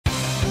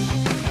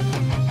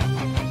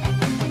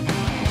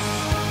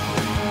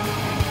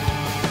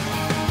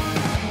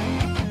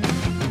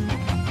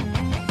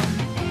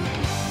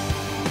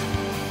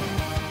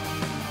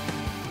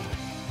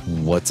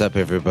What's up,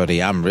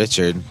 everybody? I'm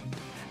Richard.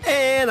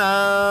 And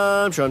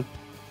I'm Shawn.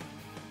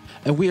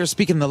 And we are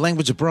speaking the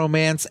language of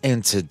bromance.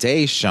 And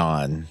today,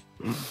 Shawn,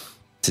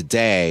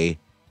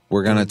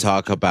 we're going to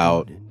talk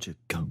about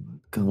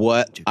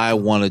what I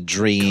want to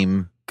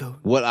dream,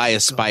 what I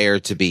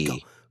aspire to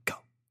be.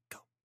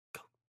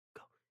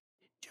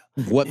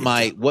 What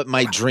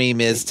my dream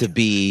is to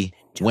be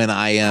when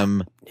I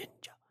am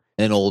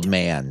an old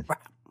man.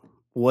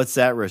 What's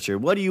that, Richard?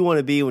 What do you want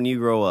to be when you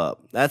grow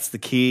up? That's the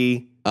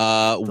key.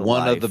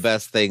 One of the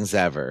best things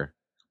ever.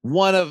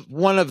 One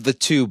of the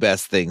two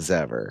best things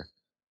ever.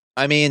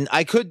 I mean,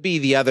 I could be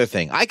the other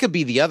thing. I could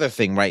be the other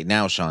thing right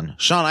now, Shawn.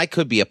 Shawn, I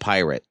could be a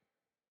pirate.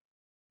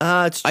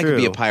 It's true. I could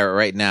be a pirate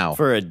right now.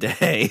 For a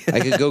day.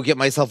 I could go get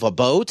myself a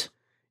boat.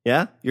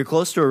 Yeah, you're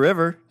close to a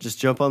river. Just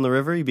jump on the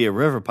river. You'd be a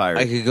river pirate.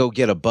 I could go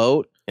get a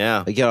boat.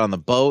 Yeah. I get on the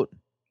boat.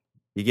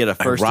 You get a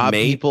first rob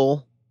mate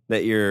people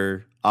that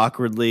you're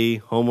awkwardly,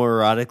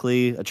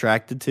 homoerotically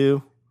attracted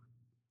to.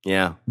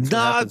 Yeah.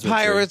 Not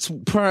pirates.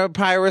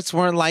 Pirates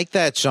weren't like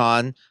that,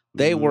 Shawn.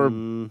 They were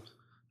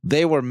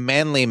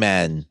manly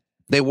men.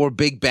 They wore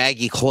big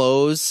baggy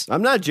clothes.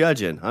 I'm not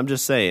judging. I'm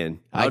just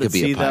saying. I could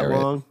be a pirate.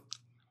 That long?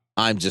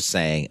 I'm just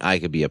saying I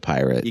could be a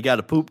pirate. You got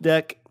a poop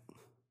deck?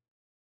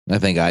 I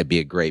think I'd be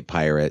a great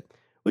pirate.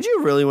 Would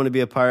you really want to be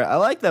a pirate? I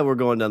like that we're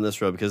going down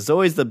this road because it's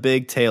always the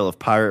big tale of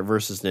pirate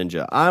versus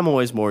ninja. I'm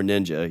always more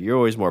ninja. You're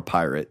always more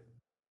pirate.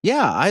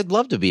 Yeah, I'd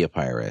love to be a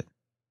pirate.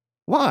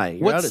 Why?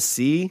 You're out at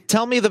sea?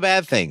 Tell me the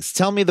bad things.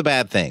 Tell me the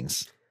bad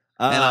things.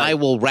 And I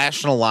will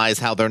rationalize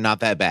how they're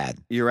not that bad.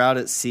 You're out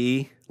at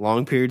sea,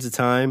 long periods of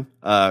time,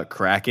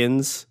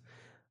 krakens,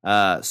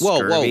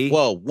 scurvy.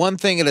 Whoa. One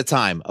thing at a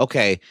time.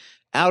 Okay.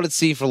 Out at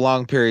sea for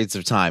long periods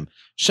of time.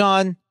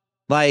 Shawn,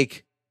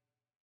 like,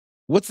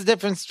 what's the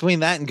difference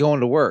between that and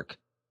going to work?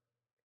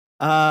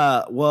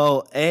 That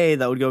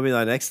would go be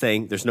my next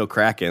thing. There's no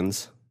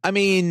krakens. I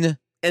mean,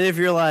 and if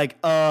you're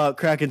like,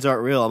 krakens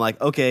aren't real, I'm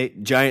like, okay,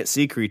 giant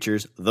sea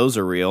creatures, those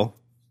are real.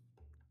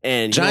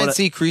 And giant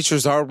sea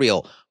creatures are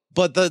real.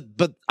 But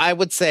I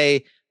would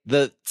say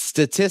that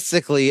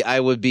statistically, I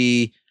would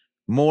be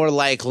more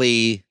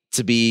likely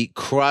to be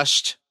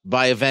crushed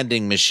by a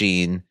vending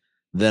machine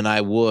than I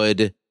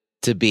would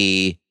to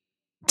be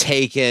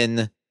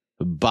taken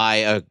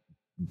by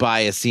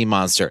a sea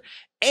monster.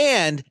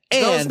 And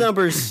those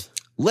numbers.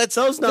 Let's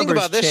think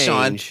about this,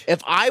 Shawn.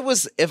 If I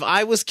was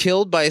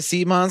killed by a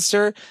sea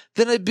monster,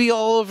 then it'd be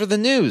all over the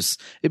news.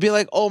 It'd be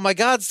like, oh my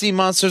God, sea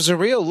monsters are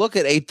real. Look,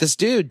 it ate this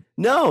dude.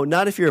 No,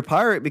 not if you're a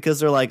pirate, because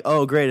they're like,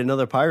 oh great,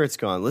 another pirate's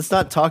gone. Let's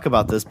not talk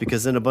about this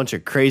because then a bunch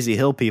of crazy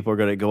hill people are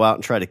going to go out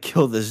and try to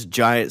kill this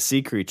giant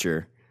sea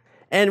creature.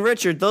 And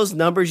Richard, those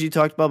numbers you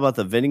talked about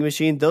the vending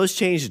machine, those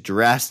change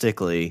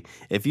drastically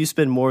if you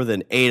spend more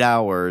than 8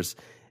 hours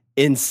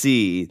in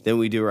sea than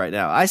we do right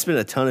now. I spend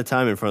a ton of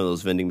time in front of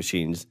those vending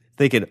machines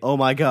thinking, oh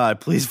my God,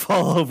 please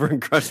fall over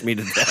and crush me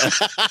to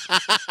death.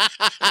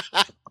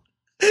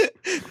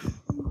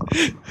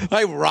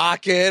 I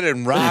rock it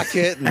and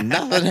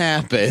nothing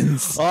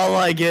happens. All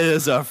I get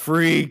is a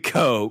free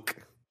Coke.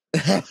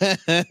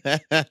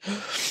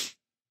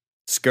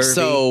 Scurvy.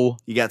 So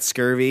you got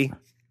scurvy?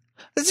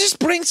 Let's just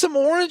bring some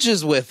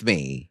oranges with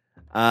me.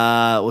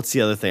 What's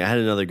the other thing? I had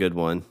another good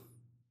one.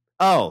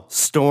 Oh,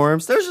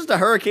 storms. There's just a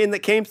hurricane that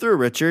came through,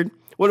 Richard.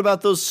 What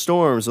about those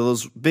storms or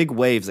those big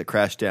waves that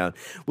crash down?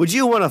 Would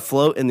you want to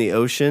float in the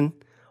ocean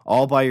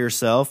all by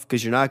yourself?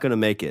 Because you're not going to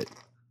make it.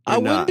 I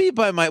wouldn't be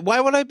why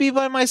would I be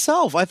by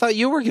myself? I thought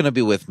you were going to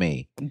be with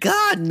me.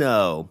 God,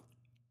 no.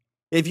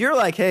 If you're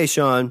like, hey,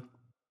 Shawn.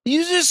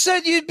 You just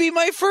said you'd be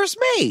my first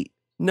mate.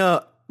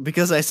 No,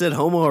 because I said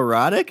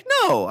homoerotic?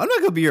 No, I'm not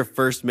going to be your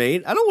first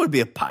mate. I don't want to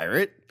be a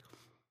pirate.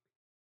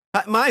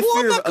 I'm not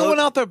going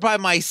out there by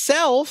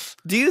myself.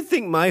 Do you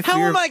think How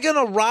am I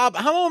going to rob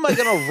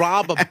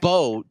a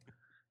boat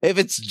if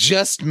it's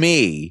just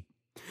me?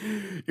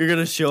 You're going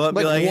to show up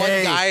like, and be like, one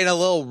hey. guy in a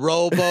little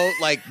rowboat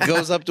like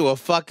goes up to a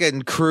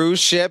fucking cruise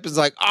ship and is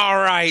like, all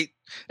right,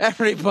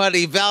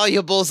 everybody,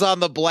 valuables on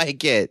the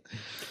blanket.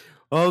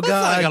 Oh, That's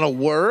God. not going to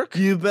work.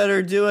 You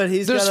better do it.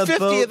 There's got a 50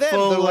 boat of them.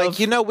 full They're like,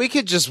 we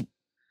could just...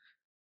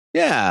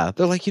 Yeah,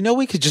 they're like,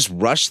 we could just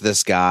rush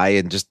this guy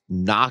and just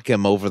knock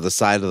him over the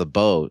side of the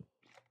boat.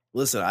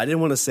 Listen, I didn't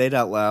want to say it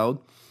out loud,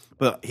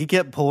 but he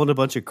kept pulling a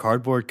bunch of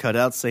cardboard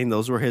cutouts saying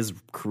those were his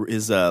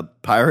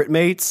pirate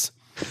mates.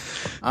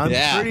 I'm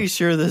pretty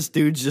sure this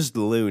dude's just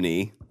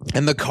loony.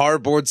 And the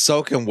cardboard's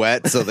soaking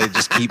wet, so they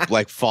just keep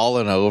like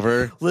falling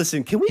over.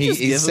 Listen, can we just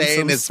give him some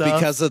saying it's stuff?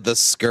 Because of the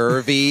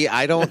scurvy.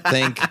 I don't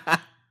think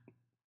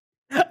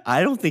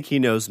he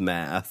knows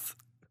math.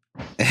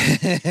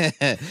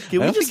 I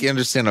don't think you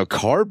understand how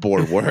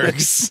cardboard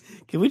works.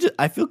 Can we just?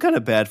 I feel kind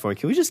of bad for him.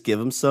 Can we just give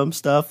him some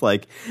stuff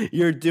like,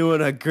 "You're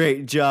doing a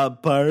great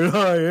job, pirate.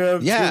 I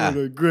am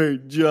doing a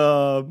great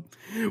job.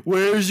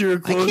 Where's your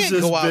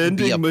closest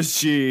vending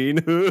machine?"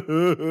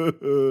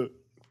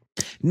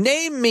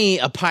 Name me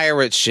a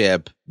pirate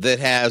ship that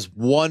has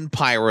one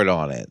pirate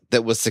on it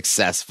that was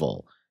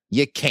successful.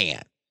 You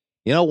can't.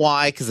 You know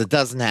why? Because it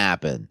doesn't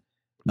happen.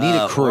 Need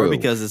a crew. Or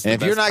because it's the and if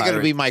best you're not going to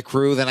pirate. be my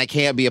crew, then I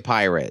can't be a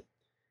pirate.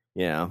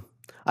 Yeah.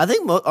 I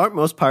think aren't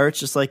most pirates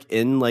just like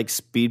in like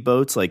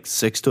speedboats, like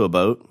 6 to a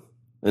boat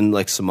in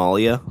like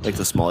Somalia, like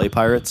the Somali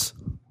pirates?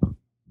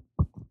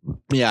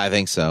 Yeah, I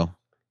think so.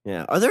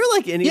 Yeah. Are there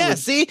like any? Yeah,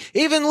 see,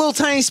 even little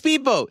tiny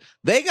speedboat,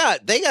 they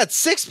got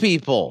 6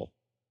 people.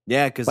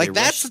 Yeah, because Like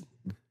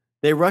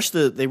they rush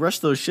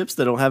those ships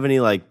that don't have any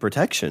like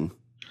protection.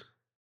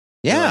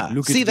 yeah. Like,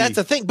 look at See, that's me.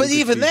 the thing. But Look at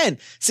even me. then,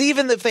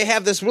 even if they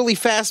have this really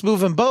fast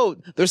moving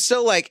boat, they're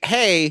still like,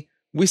 hey,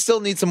 we still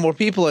need some more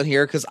people in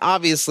here because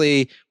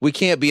obviously we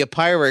can't be a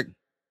pirate.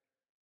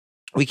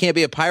 We can't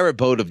be a pirate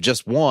boat of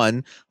just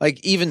one.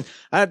 Like even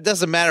it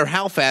doesn't matter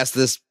how fast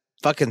this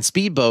fucking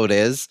speedboat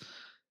is.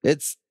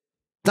 It's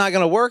not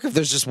going to work if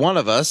there's just one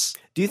of us.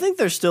 Do you think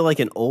there's still like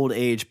an old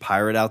age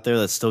pirate out there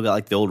that's still got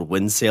like the old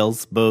wind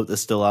sails boat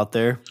that's still out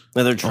there?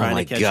 And they're trying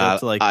to catch up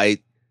to like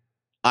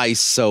I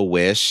so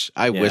wish.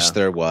 I wish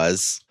there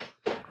was.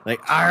 Like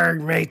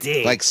arg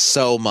matey. Like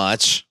so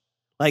much.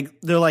 Like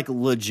they're like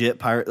legit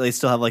pirate. They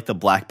still have like the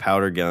black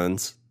powder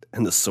guns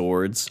and the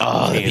swords.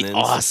 Oh, the that'd be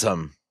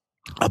awesome.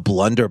 A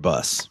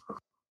blunderbuss.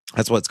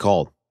 That's what it's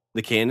called.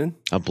 The cannon?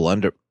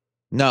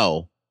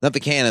 No, not the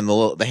cannon,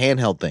 the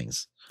handheld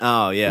things.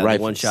 Oh yeah, Rifles.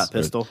 the one-shot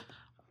pistol.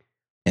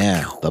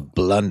 Yeah, the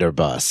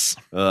blunderbuss.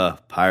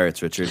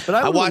 Pirates, Richard. But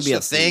I watched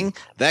the thing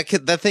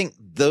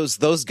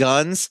those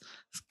guns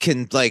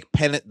can like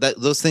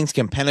those things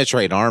can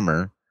penetrate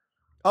armor.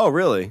 Oh,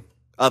 really?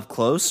 Up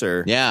close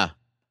or? Yeah.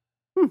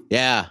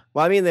 Yeah.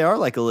 Well, I mean, they are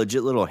like a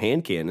legit little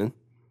hand cannon.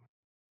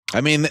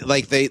 I mean,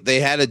 like they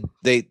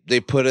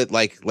put it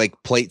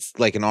like plates,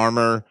 like an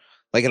armor,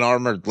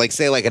 like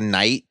say like a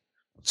knight.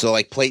 So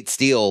like plate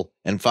steel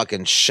and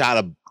fucking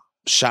shot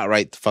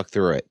right the fuck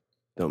through it.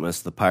 Don't mess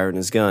with the pirate and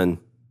his gun.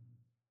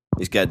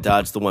 He's got to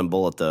dodge the one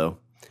bullet though.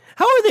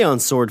 How are they on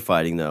sword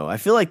fighting though? I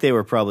feel like they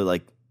were probably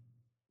like.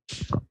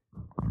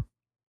 I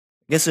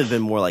guess it'd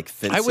been more like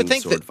fencing. I would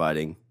think sword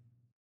fighting.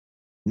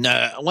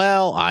 No,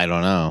 well, I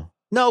don't know.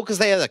 No, because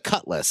they had a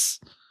cutlass,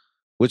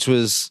 which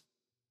was,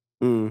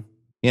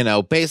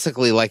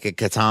 basically like a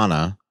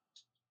katana.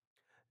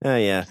 Oh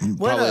yeah,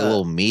 Probably a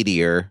little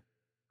meatier.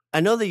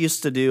 I know they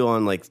used to do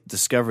on like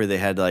Discovery. They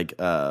had like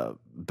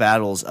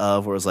battles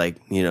of where it was like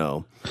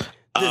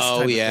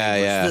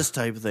this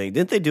type of thing.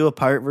 Didn't they do a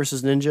pirate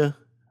versus ninja?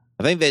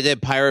 I think they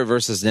did pirate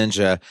versus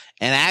ninja,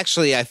 and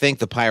actually, I think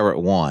the pirate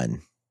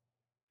won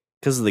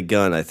because of the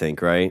gun. I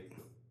think right.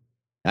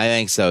 I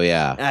think so.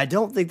 Yeah. And I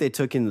don't think they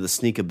took into the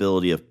sneak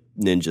ability of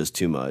ninjas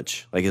too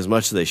much, like as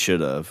much as they should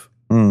have.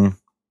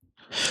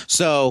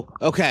 So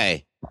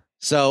okay,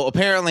 so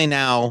apparently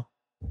now,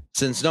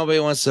 since nobody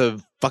wants to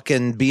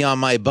fucking be on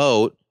my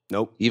boat,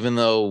 nope. Even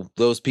though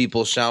those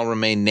people shall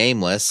remain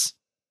nameless,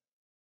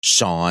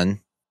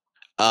 Shawn.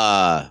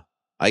 I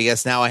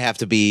guess now I have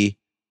to be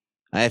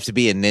a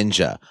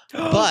ninja,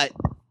 but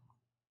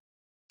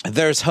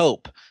there's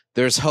hope.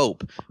 There's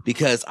hope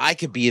because I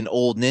could be an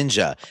old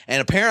ninja,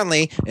 and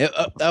apparently,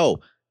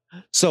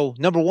 so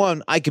number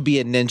one, I could be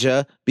a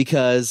ninja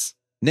because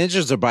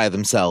ninjas are by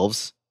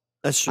themselves.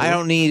 That's true. I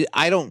don't need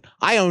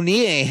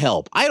any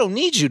help. I don't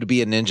need you to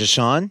be a ninja,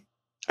 Shawn.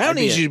 I don't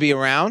need you to be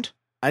around.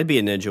 I'd be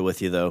a ninja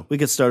with you though. We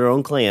could start our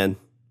own clan.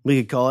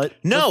 We could call it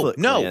No,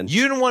 Clan.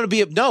 you don't want to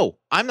be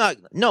I'm not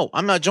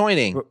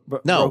joining.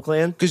 Bro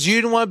clan? Because you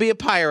didn't want to be a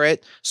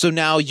pirate, so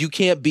now we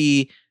can't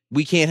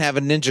have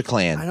a ninja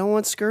clan. I don't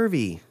want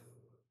scurvy.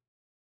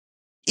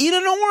 Eat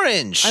an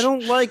orange. I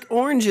don't like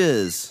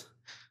oranges.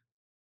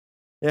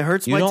 It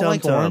hurts my tum-tum. You don't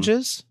like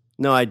oranges?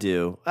 No, I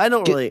do. I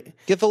don't really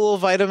get the little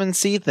vitamin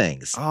C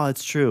things. Oh,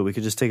 it's true. We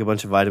could just take a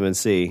bunch of vitamin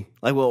C.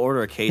 Like we'll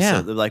order a case.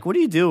 Yeah. They're like, "What are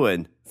you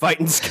doing?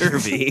 Fighting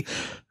scurvy?"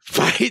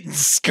 Fighting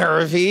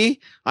scurvy?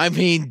 I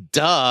mean,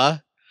 duh.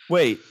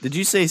 Wait, did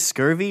you say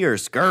scurvy or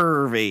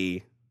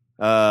scurvy?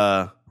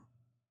 Both?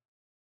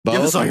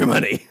 Give us all your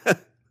money.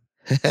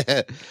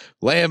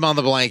 Lay him on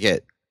the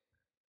blanket.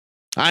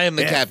 I am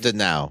the captain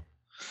now.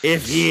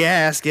 If ye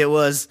ask, it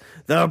was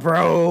the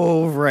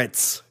Bro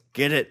Ritz.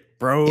 Get it?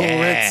 Bro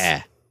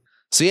Ritz.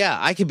 So yeah,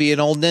 I could be an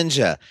old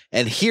ninja.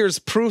 And here's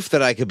proof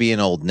that I could be an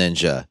old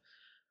ninja.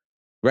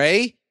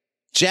 Ray,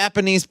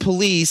 Japanese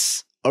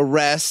police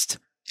arrest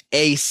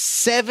a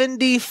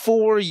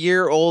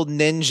 74-year-old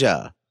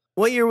ninja.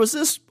 What year was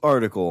this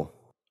article?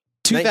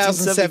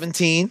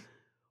 2017.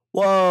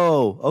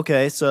 Whoa.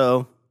 Okay,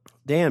 so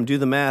damn, do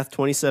the math.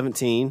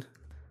 2017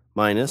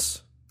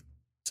 minus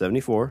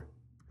 74.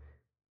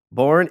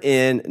 Born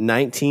in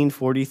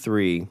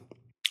 1943.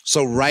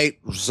 So right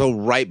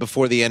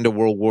before the end of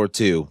World War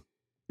II.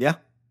 Yeah.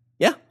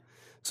 Yeah.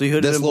 So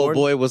you this little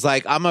boy was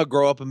like, I'm gonna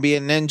grow up and be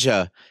a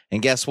ninja.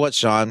 And guess what,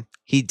 Shawn?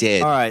 He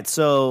did. All right.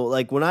 So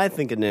like when I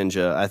think of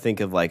ninja, I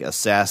think of like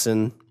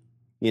assassin,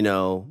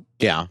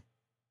 Yeah.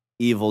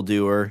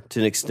 Evildoer to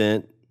an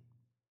extent.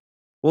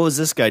 What was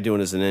this guy doing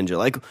as a ninja?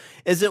 Like,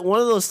 is it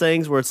one of those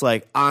things where it's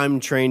like, I'm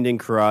trained in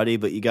karate,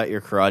 but you got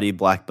your karate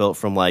black belt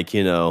from like,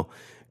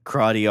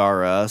 Karate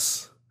R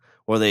Us,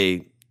 where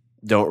they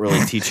don't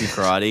really teach you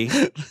karate?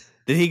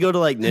 Did he go to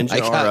like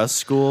Ninja R Us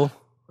school?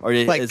 Or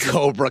like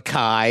Cobra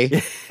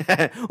Kai.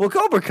 Well,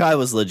 Cobra Kai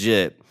was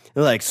legit.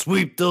 They're like,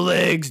 sweep the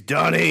legs,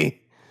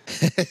 Donnie.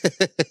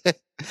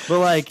 But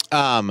like,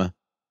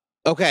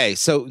 okay,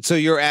 so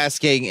you're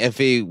asking if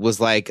he was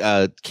like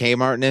a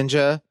Kmart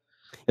ninja?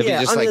 If he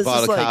just like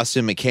bought a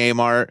costume at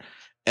Kmart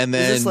and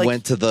then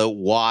went to the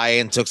Y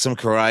and took some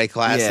karate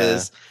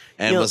classes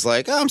and was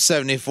like, oh, I'm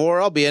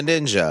 74, I'll be a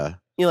ninja.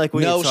 Like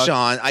no,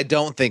 Shawn, I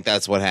don't think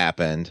that's what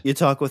happened. You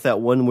talk with that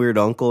one weird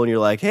uncle and you're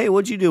like, hey,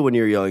 what'd you do when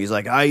you were young? He's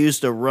like, I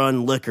used to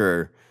run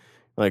liquor.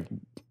 Like,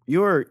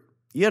 you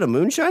had a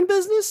moonshine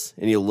business?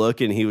 And you look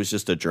and he was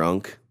just a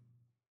drunk.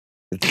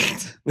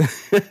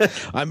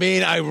 I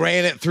mean, I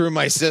ran it through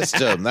my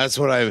system. That's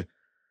what I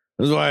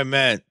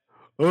meant.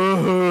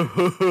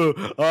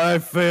 I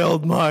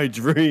failed my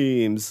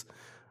dreams.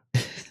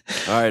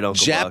 All right, Uncle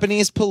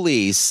Japanese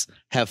police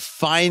have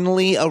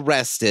finally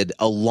arrested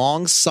a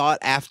long sought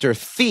after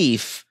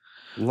thief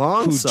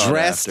who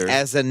dressed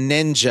as a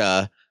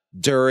ninja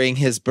during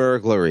his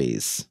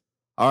burglaries.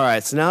 All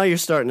right, so now you're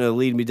starting to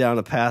lead me down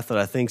a path that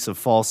I think's of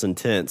false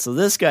intent. So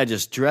this guy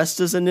just dressed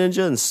as a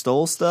ninja and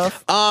stole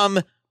stuff?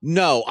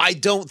 No, I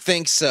don't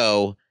think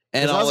so.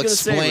 And I'll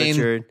explain.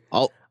 Say, Richard,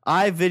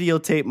 I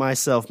videotape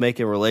myself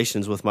making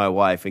relations with my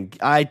wife, and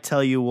I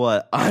tell you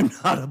what, I'm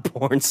not a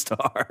porn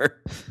star.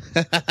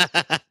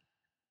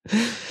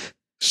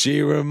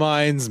 She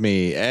reminds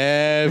me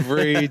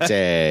every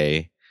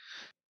day.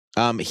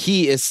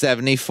 He is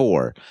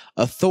 74.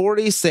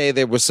 Authorities say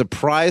they were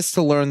surprised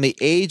to learn the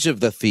age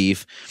of the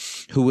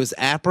thief, who was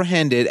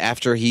apprehended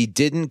after he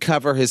didn't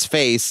cover his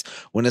face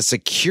when a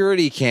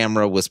security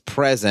camera was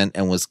present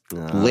and was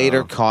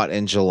later caught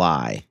in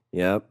July.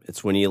 Yep,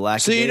 it's when you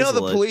lack. So you know the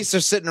police are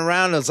sitting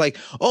around and it's like,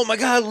 oh my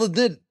God,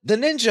 the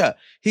ninja,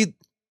 he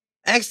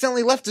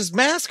accidentally left his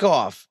mask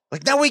off.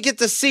 Like, now we get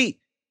to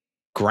see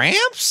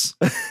Gramps?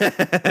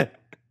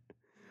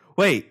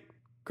 Wait,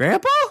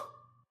 Grandpa?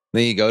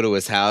 Then you go to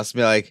his house and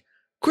be like,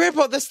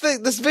 Grandpa,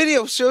 this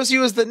video shows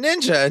you as the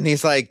ninja. And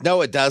he's like,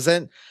 no, it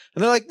doesn't.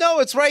 And they're like, no,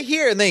 it's right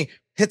here. And then he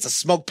hits a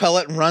smoke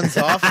pellet and runs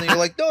off. And you're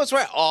like, no, it's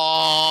right.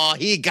 Oh,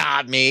 he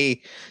got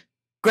me.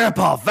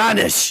 Grandpa,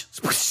 vanish.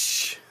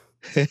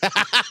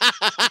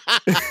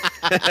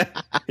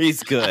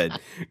 He's good.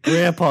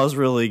 Grandpa's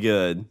really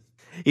good.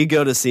 You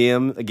go to see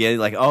him again,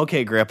 like,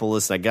 okay, Grandpa,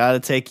 listen, I got to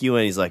take you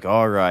in. He's like,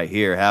 all right,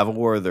 here, have a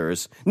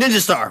Werther's. Ninja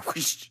Star.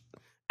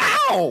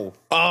 Ow.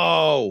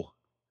 Oh.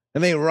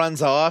 And then he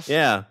runs off.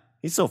 Yeah.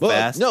 He's so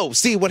fast. No,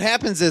 see, what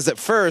happens is at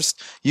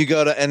first you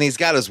go to, and he's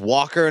got his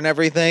walker and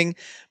everything.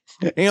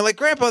 And you're like,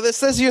 Grandpa, this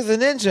says you're the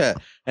ninja.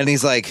 And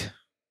he's like,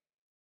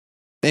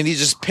 and he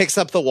just picks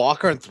up the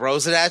walker and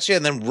throws it at you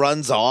and then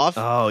runs off.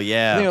 Oh,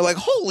 yeah. And you're like,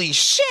 holy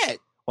shit.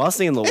 Well, I was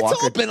thinking the walker.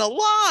 It's all been a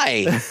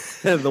lie.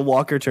 The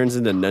walker turns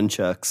into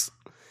nunchucks.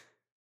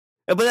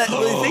 But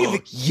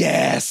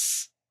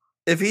yes.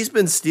 If he's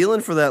been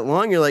stealing for that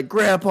long, you're like,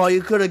 Grandpa,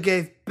 you could have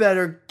gave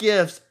better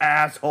gifts,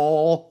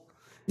 asshole.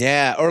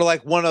 Yeah, or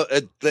like one of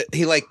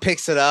he like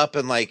picks it up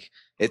and like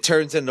it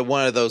turns into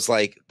one of those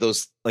like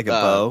a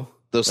bow,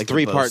 those like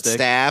 3-part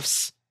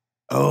staffs.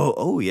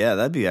 Oh yeah,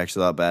 that'd be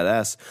actually a lot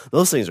badass.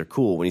 Those things are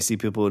cool when you see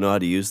people who know how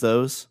to use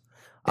those.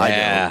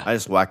 Yeah. I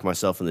just whack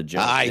myself in the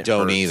junk. I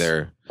don't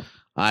either.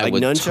 I like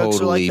would nunchucks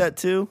totally are like that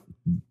too.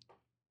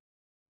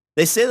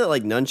 They say that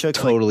like nunchucks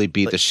totally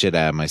beat the shit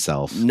out of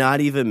myself.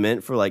 Not even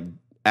meant for like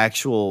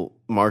actual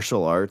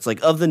martial arts.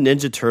 Like of the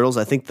Ninja Turtles,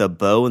 I think the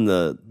bow and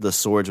the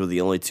swords were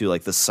the only two.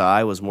 Like the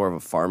sai was more of a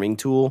farming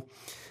tool,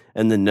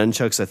 and the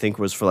nunchucks I think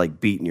was for like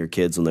beating your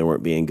kids when they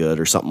weren't being good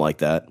or something like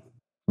that.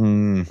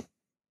 You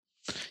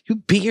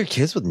beat your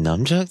kids with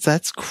nunchucks?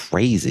 That's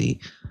crazy.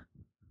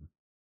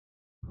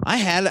 I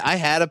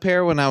had a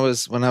pair when I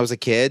was a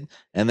kid,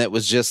 and it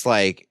was just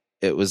like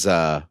it was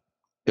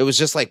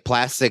just like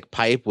plastic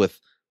pipe with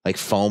like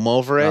foam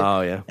over it.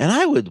 Oh yeah. And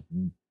I would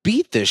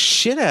beat the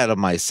shit out of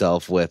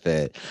myself with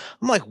it.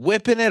 I'm like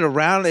whipping it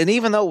around, and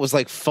even though it was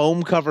like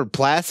foam covered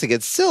plastic,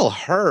 it still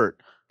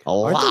hurt a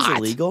lot. Aren't those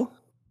illegal?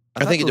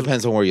 I think it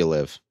depends on where you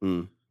live.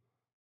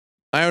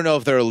 I don't know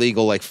if they're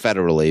illegal like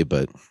federally,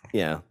 but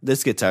yeah,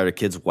 this get tired of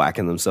kids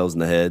whacking themselves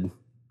in the head.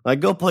 Like,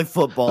 go play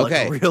football like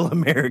a real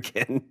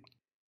American.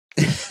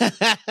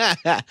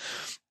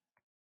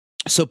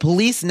 So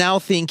police now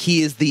think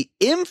he is the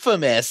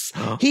infamous.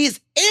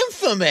 He's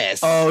infamous.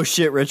 Oh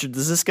shit, Richard!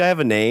 Does this guy have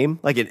a name?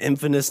 Like an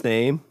infamous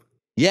name?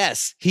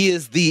 Yes, he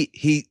is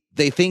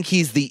They think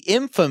he's the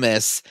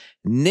infamous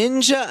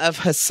Ninja of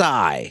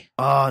Heisei.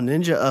 Oh,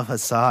 Ninja of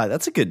Heisei.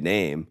 That's a good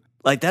name.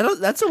 Like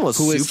that's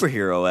almost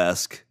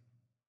superhero-esque.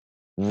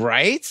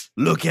 Right?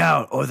 Look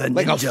out, or the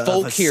like Ninja a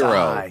folk of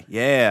hero.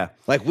 Yeah.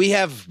 Like we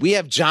have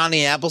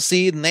Johnny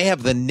Appleseed, and they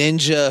have the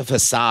Ninja of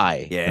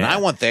Heisei. Yeah. And I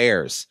want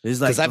theirs.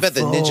 Because I bet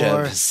the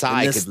Ninja of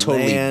Heisei could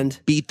totally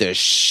beat the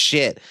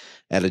shit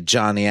out of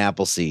Johnny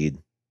Appleseed.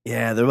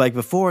 Yeah, they're like,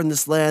 before in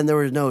this land there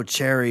were no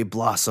cherry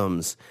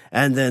blossoms,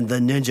 and then the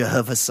Ninja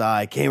of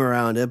Heisei came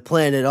around and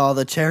planted all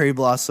the cherry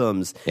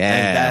blossoms. Yeah,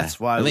 and that's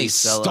why and we they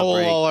celebrate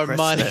stole all our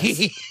Christmas.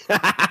 money.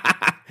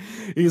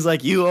 He's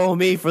like, you owe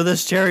me for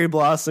this cherry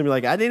blossom. You're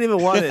like, I didn't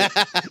even want it.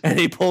 And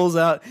he pulls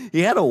out,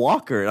 he had a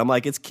walker. And I'm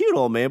like, it's cute,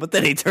 old man. But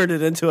then he turned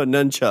it into a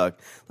nunchuck.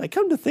 Like,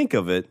 come to think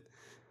of it,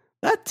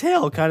 that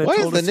tail kind of Why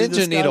told does the us who ninja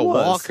this need guy a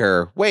was.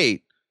 walker?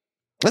 Wait,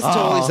 that's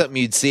totally something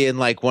you'd see in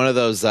like one of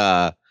those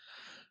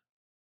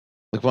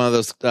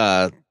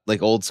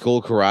like old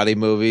school karate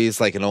movies,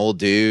 like an old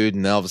dude,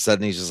 and all of a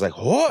sudden he's just like,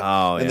 what?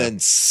 Oh,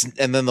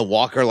 and then the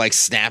walker like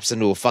snaps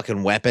into a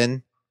fucking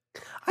weapon.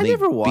 I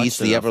never watched beats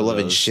the ever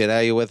living shit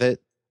out of you with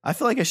it. I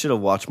feel like I should have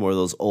watched more of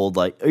those old,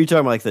 like, are you talking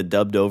about like the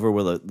dubbed over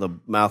where the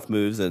mouth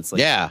moves and it's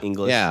like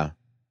English? Yeah.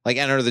 Like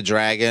Enter the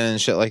Dragon and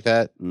shit like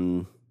that.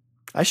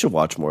 I should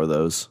watch more of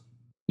those.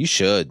 You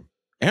should.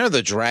 Enter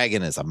the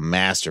Dragon is a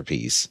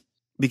masterpiece.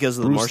 Because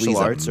of the martial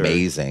arts?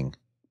 Amazing.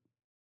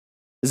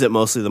 Is it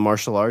mostly the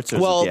martial arts? Or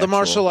well, the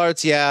martial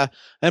arts, yeah.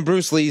 And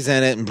Bruce Lee's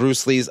in it, and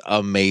Bruce Lee's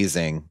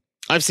amazing.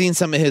 I've seen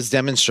some of his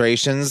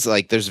demonstrations.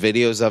 Like, there's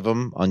videos of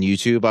him on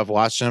YouTube. I've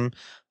watched him.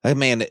 That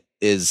man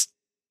is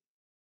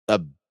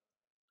a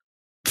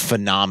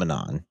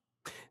phenomenon.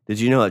 Did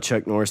you know that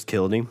Chuck Norris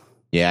killed him?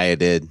 Yeah, I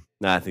did.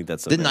 No, I think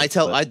that's didn't I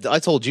tell? I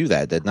told you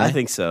that, didn't I? I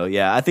think so.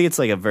 Yeah, I think it's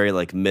like a very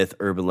like myth,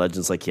 urban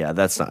legends. Like, yeah,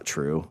 that's not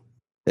true.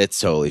 It's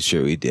totally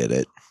true. He did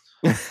it.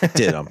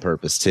 Did it on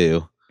purpose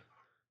too.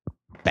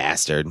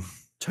 Bastard.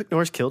 Chuck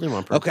Norris killed him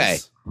on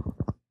purpose. Okay,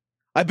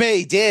 I bet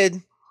he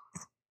did.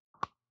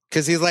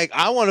 Because he's like,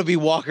 I want to be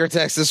Walker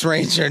Texas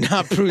Ranger,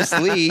 not Bruce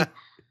Lee.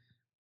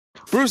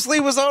 Bruce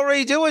Lee was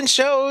already doing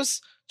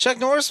shows. Chuck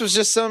Norris was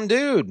just some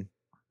dude.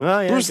 Oh,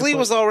 yeah, Bruce Lee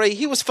was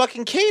he was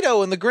fucking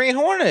Kato in the Green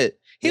Hornet.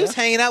 He was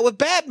hanging out with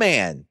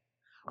Batman.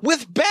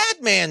 With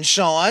Batman,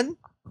 Shawn.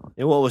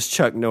 And what was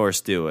Chuck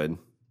Norris doing?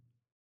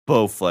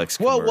 Bowflex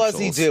commercials. What was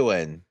he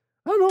doing?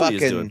 I don't know what fucking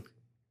he was doing.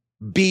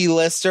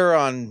 B-lister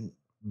on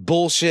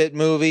bullshit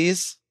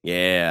movies.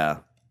 Yeah.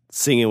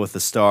 Singing with the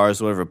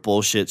Stars, whatever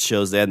bullshit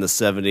shows they had in the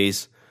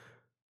 70s.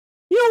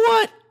 You know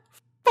what?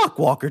 Fuck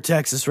Walker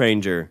Texas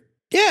Ranger.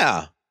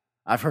 Yeah.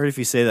 I've heard if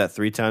you say that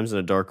 3 times in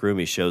a dark room,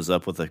 he shows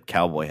up with a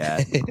cowboy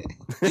hat.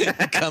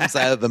 Comes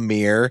out of the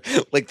mirror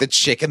like the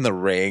chick in the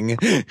ring.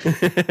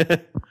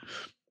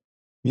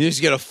 You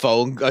just get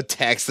a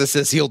text that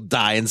says he'll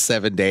die in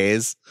 7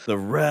 days. The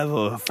rev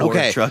of a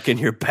Ford truck in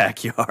your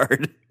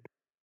backyard.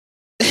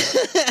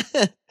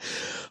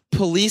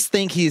 Police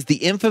think he's the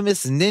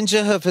infamous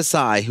ninja of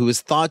Heisei who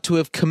is thought to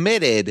have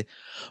committed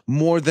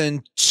more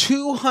than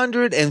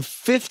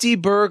 250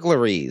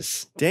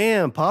 burglaries.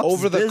 Damn, Pop's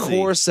over the busy.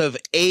 course of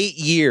 8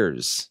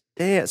 years.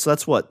 Damn, so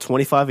that's what,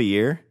 25 a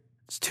year?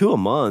 It's 2 a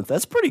month.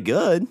 That's pretty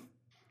good.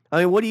 I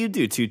mean, what do you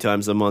do 2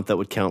 times a month that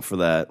would count for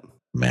that?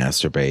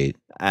 Masturbate.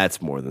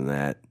 That's more than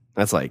that.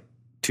 That's like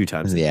 2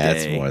 times a day. Yeah,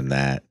 it's more than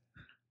that.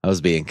 I was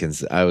being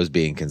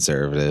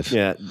conservative.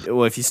 Yeah,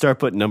 well, if you start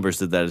putting numbers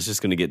to that, it's just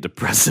going to get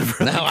depressive.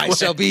 Really now quick. I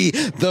shall be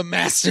the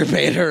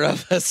masturbator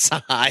of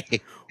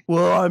Heisei.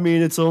 Well, I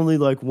mean, it's only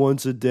like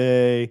once a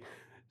day,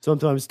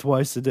 sometimes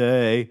twice a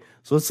day.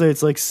 So let's say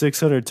it's like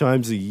 600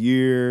 times a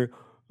year.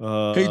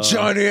 Hey,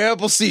 Johnny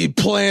Appleseed,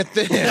 plant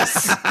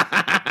this.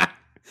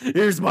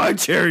 Here's my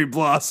cherry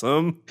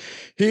blossom.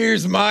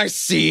 Here's my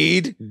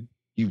seed.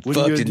 You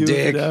fucking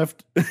dick.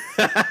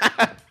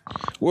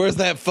 Where's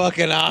that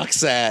fucking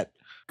ox at?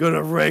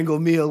 Gonna wrangle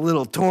me a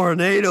little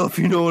tornado, if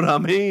you know what I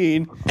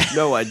mean.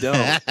 No, I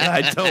don't.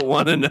 I don't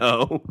want to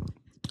know.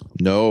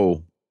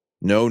 No,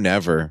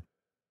 never.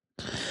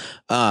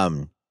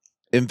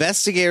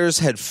 Investigators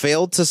had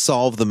failed to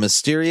solve the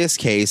mysterious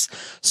case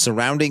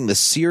surrounding the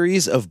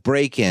series of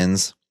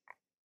break-ins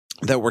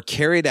that were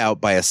carried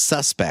out by a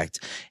suspect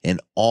in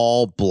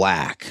all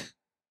black,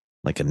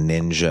 like a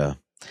ninja.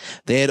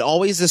 They had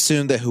always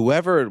assumed that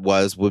whoever it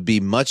was would be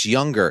much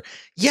younger.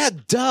 Yeah,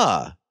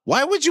 duh.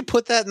 Why would you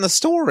put that in the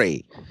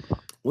story?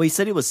 Well, he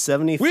said he was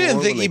 74. We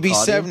didn't think he'd be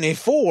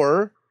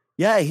 74.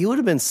 Yeah, he would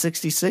have been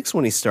 66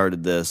 when he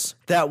started this.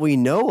 That we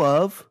know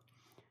of.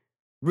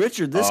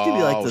 Richard, this could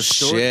be like the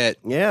story. Shit.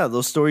 Yeah,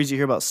 those stories you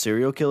hear about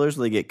serial killers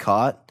when they get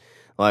caught.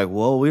 Like,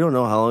 well, we don't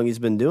know how long he's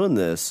been doing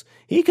this.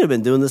 He could have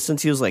been doing this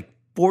since he was like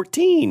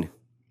 14.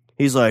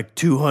 He's like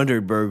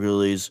 200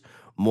 burglaries,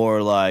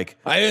 more like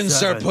I didn't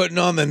start putting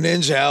on the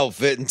ninja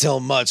outfit until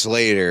much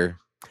later.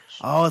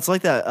 Oh, it's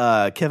like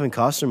that Kevin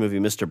Costner movie,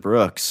 Mr.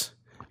 Brooks.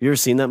 You ever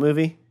seen that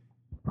movie?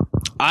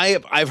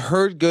 I've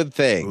heard good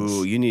things.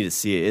 Ooh, you need to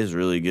see it. It is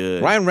really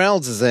good. Ryan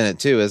Reynolds is in it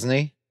too, isn't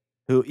he?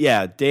 Who?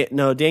 Yeah,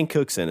 Dan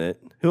Cook's in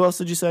it. Who else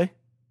did you say?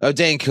 Oh,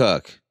 Dane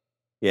Cook.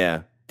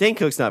 Yeah, Dane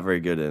Cook's not very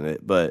good in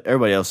it, but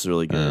everybody else is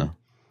really good.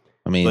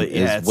 I mean,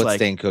 what's like,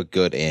 Dane Cook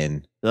good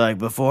in? Like,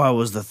 before I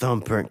was the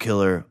thumbprint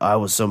killer, I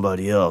was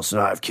somebody else, and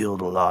I've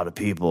killed a lot of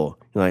people.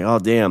 You're like, oh,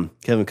 damn,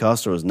 Kevin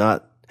Costner was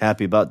not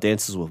happy about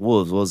Dances with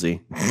Wolves, was he?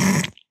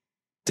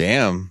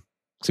 Damn.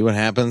 See what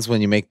happens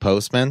when you make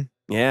Postman?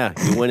 Yeah,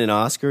 you win an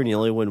Oscar and you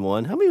only win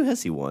one. How many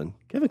has he won?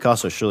 Kevin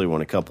Costner surely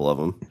won a couple of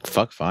them.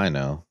 Fuck if I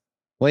know.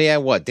 Well, yeah,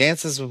 what?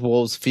 Dances with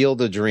Wolves,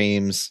 Field of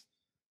Dreams.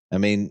 I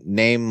mean,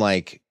 name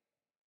like...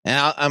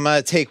 And I'm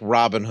going to take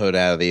Robin Hood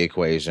out of the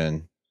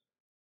equation.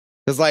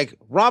 Because like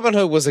Robin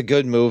Hood was a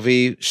good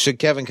movie. Should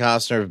Kevin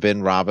Costner have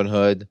been Robin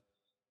Hood?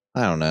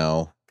 I don't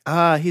know.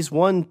 He's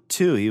won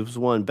 2. He was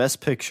won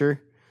Best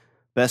Picture,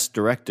 Best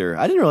Director.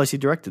 I didn't realize he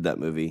directed that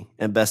movie,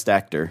 and Best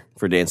Actor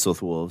for Dance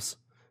with Wolves.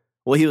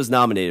 Well, he was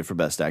nominated for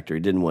Best Actor. He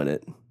didn't win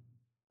it.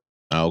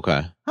 Oh,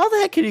 okay. How the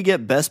heck could you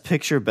get Best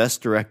Picture,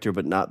 Best Director,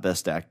 but not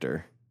Best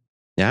Actor?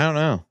 Yeah, I don't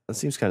know. That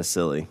seems kind of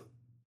silly.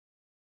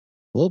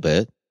 A little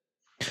bit.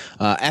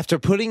 After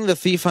putting the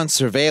thief on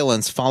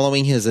surveillance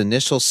following his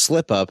initial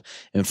slip-up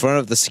in front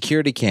of the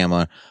security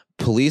camera,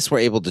 police were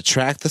able to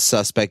track the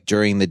suspect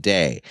during the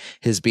day.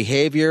 His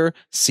behavior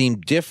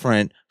seemed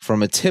different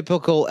from a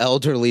typical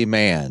elderly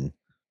man,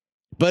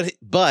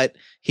 but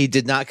he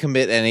did not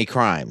commit any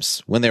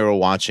crimes when they were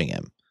watching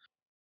him.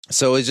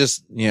 So it's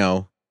just, he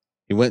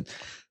went,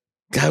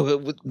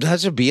 God,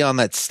 how'd you be on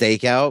that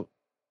stakeout?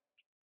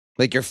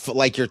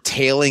 Like you're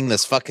tailing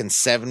this fucking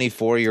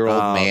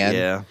 74-year-old man,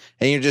 yeah,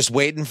 and you're just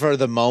waiting for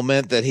the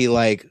moment that he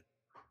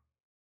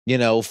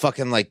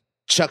fucking like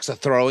chucks a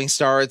throwing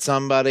star at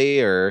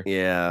somebody, or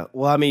yeah.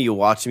 Well, I mean, you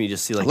watch him, you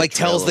just see like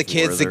tells the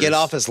kids to get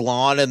off his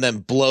lawn, and then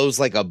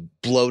blows like a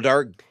blow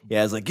dart.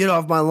 Yeah, it's like, get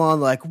off my lawn.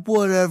 Like,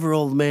 whatever,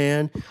 old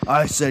man.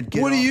 I said, get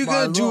off my lawn. What are you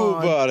gonna do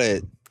about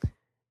it?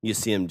 You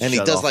see him, and he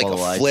does like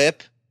a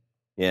flip.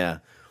 Yeah,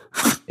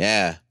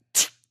 yeah.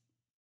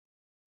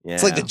 Yeah.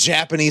 It's like the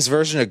Japanese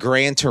version of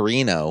Gran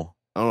Torino.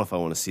 I don't know if I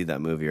want to see that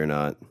movie or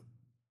not.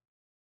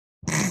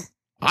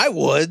 I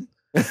would.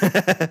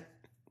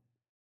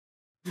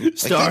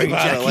 Starring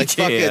Jackie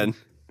Chan.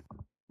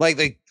 Like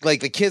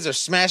the kids are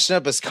smashing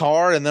up his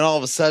car, and then all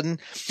of a sudden,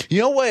 you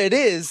know what it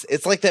is?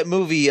 It's like that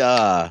movie,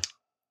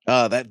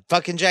 that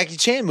fucking Jackie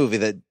Chan movie,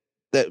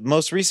 that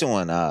most recent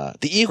one, The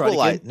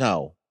Equalizer.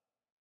 No.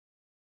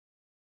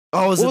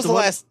 Oh, what was the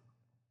last?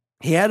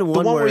 He had one, the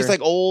one where he's like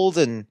old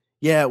and.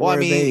 Yeah, well, I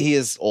mean, he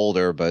is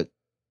older, but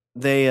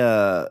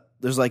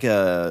there's like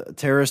a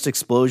terrorist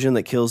explosion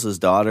that kills his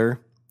daughter.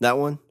 That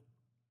one?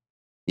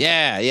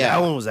 Yeah.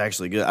 That one was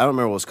actually good. I don't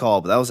remember what it was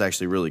called, but that was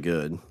actually really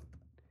good.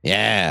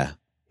 Yeah.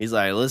 He's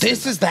like, listen.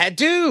 This is that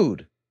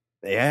dude.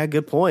 Yeah,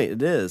 good point.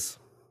 It is.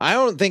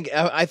 I think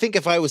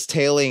if I was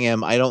tailing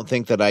him, I don't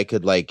think that I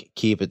could like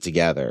keep it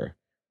together.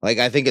 Like,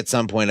 I think at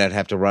some point I'd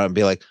have to run and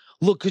be like,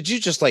 look, could you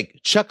just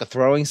like chuck a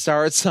throwing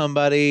star at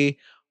somebody,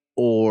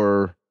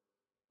 or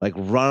like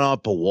run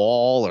up a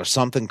wall or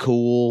something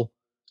cool,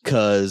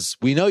 because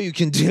we know you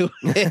can do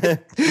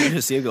it. You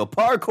just see him go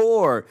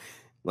parkour,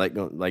 like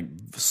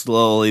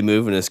slowly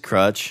moving his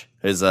crutch,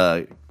 his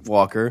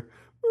walker.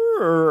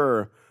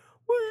 What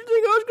do you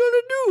think I was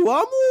gonna do?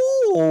 I'm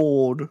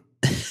old.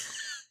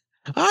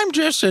 I'm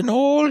just an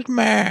old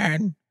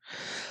man.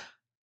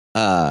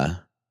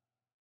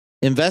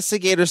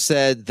 Investigators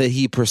said that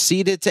he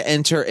proceeded to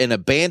enter an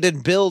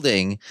abandoned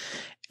building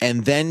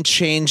and then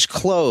change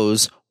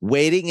clothes,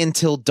 waiting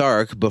until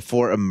dark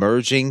before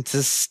emerging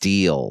to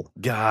steal.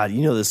 God,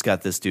 this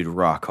got this dude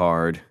rock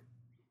hard.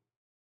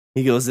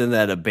 He goes in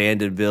that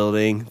abandoned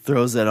building,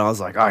 throws it on. I was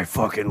like, I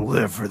fucking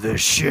live for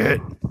this shit.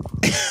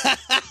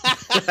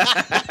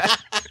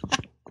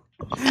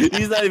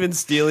 He's not even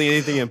stealing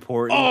anything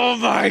important. Oh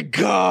my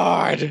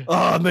God.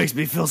 Oh, it makes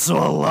me feel so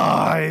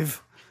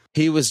alive.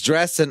 He was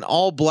dressed in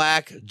all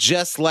black,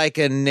 just like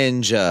a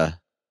ninja.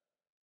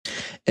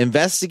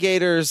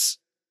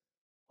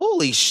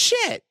 Holy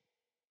shit.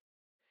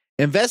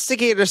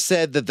 Investigators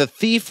said that the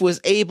thief was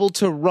able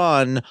to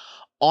run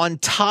on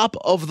top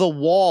of the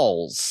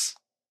walls.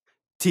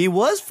 He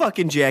was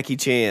fucking Jackie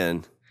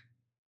Chan.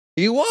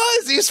 He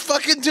was. He's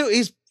fucking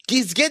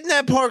he's getting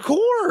that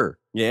parkour.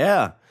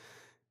 Yeah.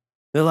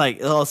 They're like,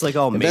 oh, it's like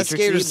all Matrix.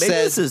 Maybe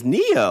this is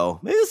Neo.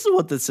 Maybe this is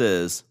what this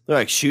is. They're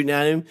like shooting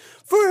at him.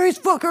 Freeze,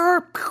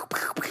 fucker.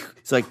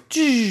 It's like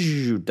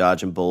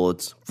dodging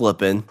bullets,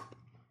 flipping.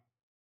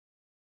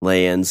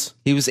 Lands.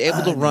 He was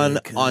able to run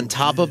on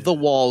top of the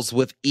walls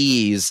with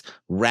ease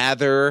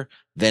rather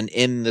than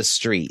in the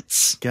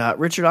streets. God,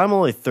 Richard, I'm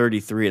only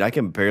 33 and I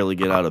can barely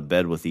get out of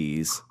bed with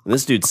ease. And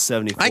this dude's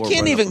 74. I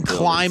can't even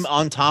climb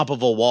on top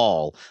of a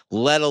wall,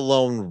 let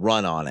alone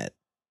run on it.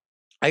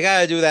 I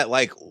gotta do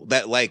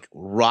that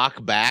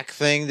rock back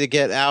thing to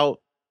get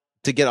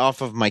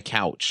off of my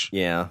couch.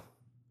 Yeah,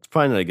 it's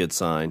probably not a good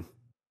sign.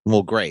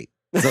 Well, great.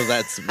 So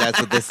that's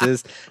what this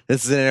is.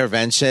 This is an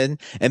intervention,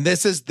 and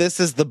this is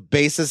the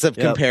basis of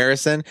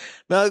comparison.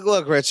 Now,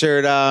 look,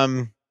 Richard,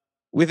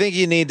 we think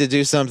you need to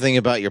do something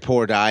about your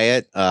poor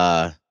diet,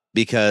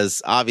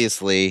 because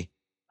obviously,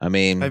 I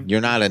mean,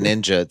 you're not a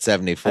ninja at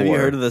 74. Have you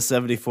heard of the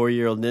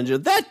 74-year-old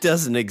ninja? That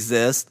doesn't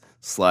exist.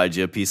 Slide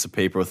you a piece of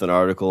paper with an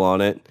article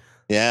on it.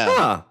 Yeah.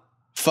 Huh.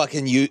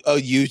 Fucking a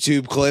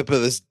YouTube clip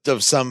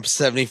of some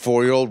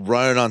 74-year-old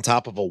running on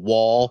top of a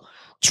wall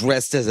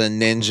dressed as a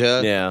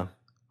ninja. Yeah.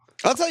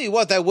 I'll tell you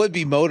what, that would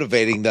be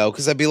motivating though,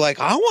 because I'd be like,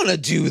 I want to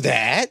do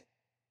that.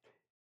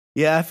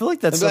 Yeah, I feel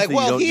like that's something like,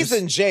 well, he's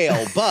in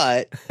jail,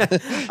 but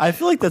I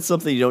feel like that's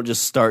something you don't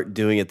just start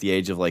doing at the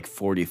age of like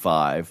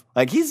 45.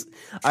 Like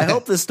I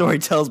hope this story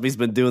tells me he's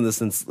been doing this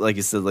since, like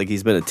you said, like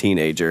he's been a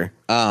teenager.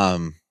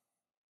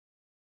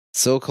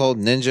 So-called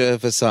ninja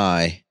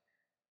FSI.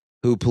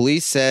 who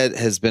police said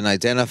has been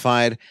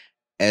identified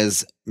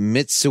as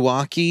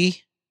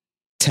Mitsuaki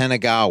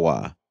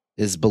Tanagawa,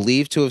 is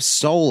believed to have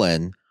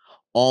stolen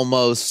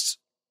almost.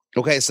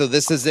 Okay, so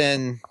this is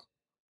in.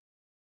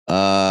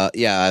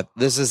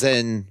 This is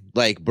in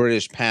like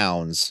British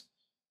pounds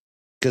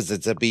because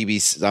it's a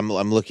BBC.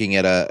 I'm looking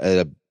at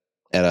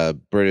a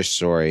British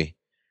story.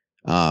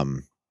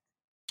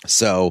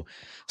 So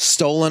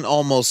stolen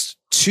almost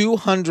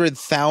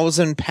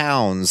 200,000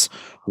 pounds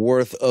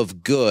worth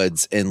of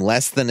goods in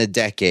less than a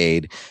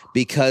decade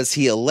because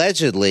he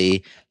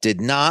allegedly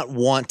did not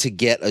want to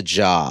get a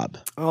job.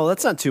 Oh,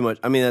 that's not too much.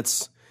 I mean,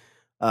 that's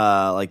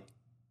like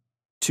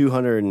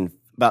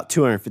about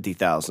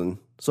 250,000.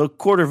 So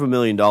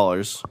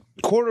 $250,000.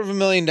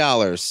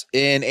 $250,000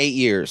 in 8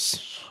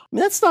 years. I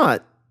mean, that's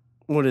not.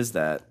 What is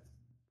that?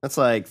 That's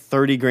like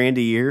 30 grand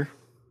a year.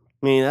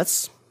 I mean,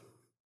 if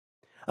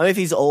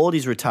he's old,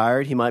 he's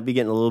retired, he might be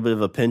getting a little bit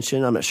of a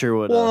pension. I'm not sure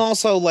what. Well,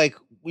 also, like,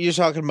 you're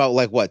talking about,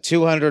 like, what,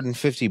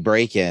 250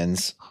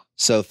 break-ins.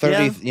 So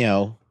 30,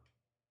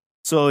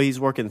 So he's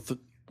working,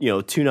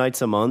 2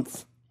 nights a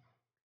month,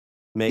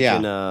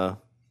 making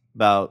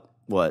about,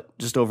 what,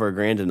 just over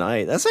 $1,000 a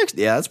night. That's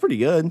actually, that's pretty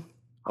good.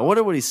 I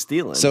wonder what he's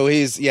stealing. So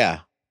he's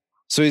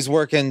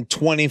working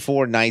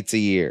 24 nights a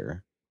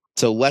year.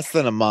 So less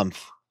than a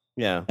month.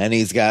 Yeah. And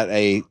he's got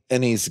a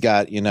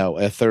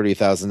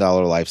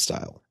 $30,000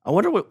 lifestyle. I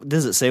wonder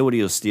does it say what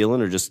he was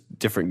stealing or just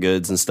different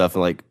goods and stuff?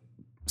 And like,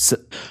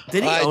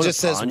 did he own it just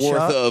says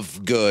worth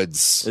of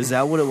goods. Is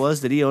that what it was?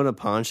 Did he own a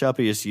pawn shop?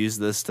 He just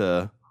used this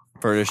to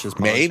furnish his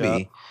pawn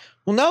shop?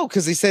 Well, no,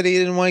 because he said he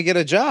didn't want to get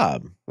a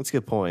job. That's a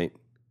good point.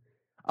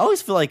 I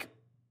always feel like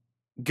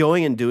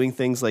going and doing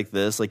things like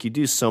this, like you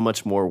do so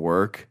much more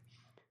work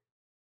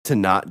to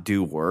not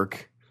do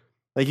work.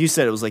 Like you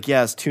said, it was like,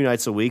 it's 2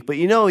 nights a week, but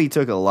he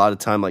took a lot of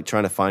time like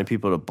trying to find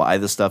people to buy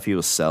the stuff he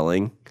was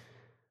selling.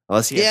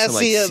 Unless he had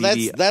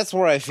that's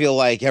where I feel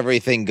like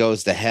everything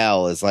goes to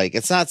hell. Is like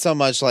it's not so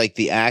much like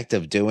the act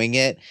of doing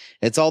it;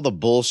 it's all the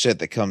bullshit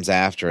that comes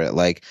after it.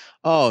 Like,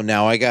 oh,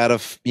 now I gotta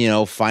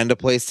find a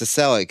place to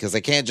sell it because I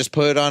can't just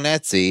put it on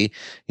Etsy.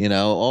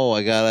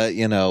 I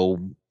gotta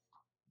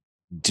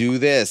do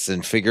this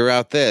and figure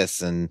out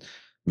this and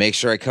make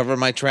sure I cover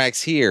my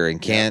tracks here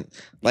and can't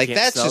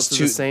that's just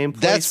too.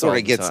 That's where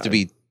it gets to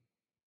be.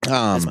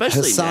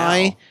 Especially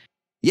Heisei, now.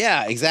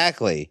 Yeah,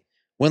 exactly.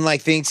 When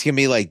like things can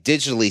be like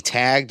digitally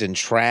tagged and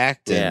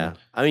tracked. And,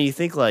 I mean, you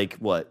think like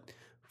what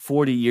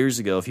 40 years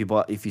ago,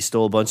 if you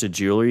stole a bunch of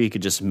jewelry, you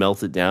could just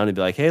melt it down and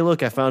be like, "Hey,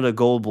 look, I found a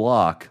gold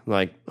block."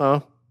 Like,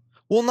 oh,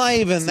 well, not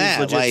even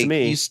that. Like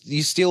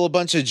you steal a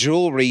bunch of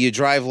jewelry, you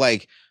drive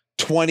like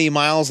 20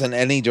 miles in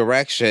any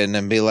direction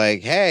and be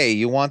like, "Hey,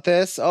 you want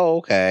this?" Oh,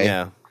 okay.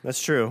 Yeah,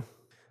 that's true.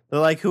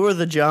 They're like, "Who are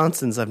the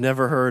Johnsons? I've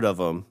never heard of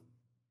them,"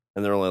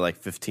 and they're only like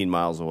 15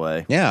 miles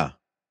away. Yeah.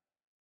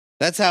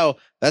 I'm sure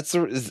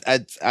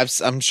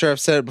I've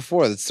said it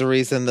before. That's the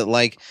reason that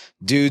like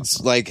dudes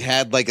like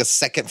had like a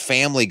second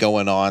family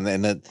going on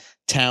in a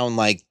town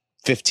like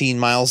 15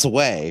 miles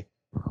away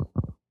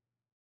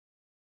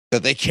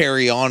that they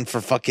carry on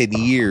for fucking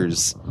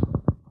years.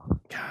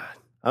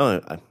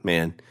 God,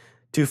 man,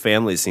 2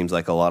 families seems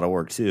like a lot of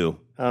work too.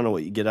 I don't know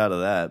what you get out of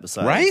that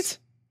besides. Right?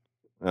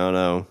 I don't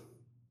know.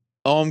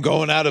 Oh, I'm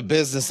going out of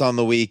business on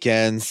the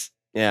weekends.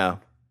 Yeah.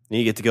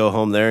 You get to go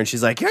home there, and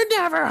she's like, "You're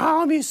never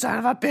home, you son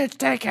of a bitch.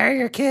 Take care of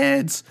your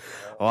kids."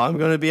 "Well, I'm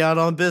going to be out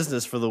on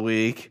business for the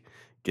week."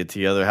 Get to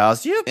the other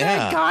house. "You've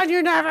been gone.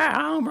 You're never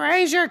home.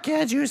 Raise your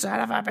kids, you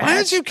son of a bitch." "Why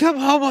don't you come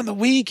home on the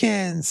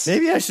weekends?"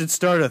 "Maybe I should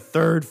start a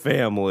 3rd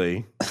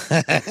family."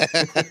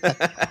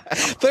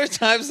 3rd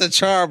time's the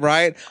charm,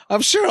 right?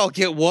 I'm sure I'll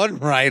get one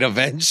right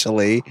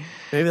eventually.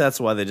 Maybe that's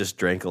why they just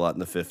drank a lot in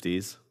the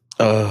 50s.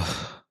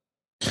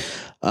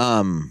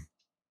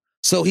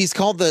 So he's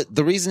called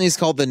the reason he's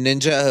called the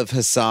Ninja of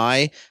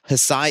Heisei.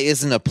 Heisei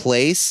isn't a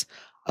place.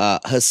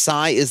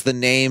 Heisei is the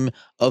name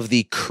of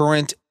the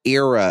current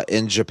era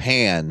in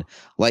Japan.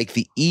 Like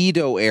the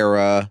Edo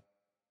era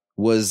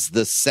was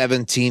the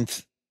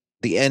 17th,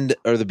 the end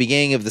or the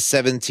beginning of the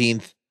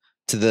 17th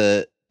to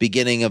the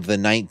beginning of the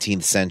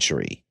 19th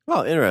century.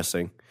 Oh,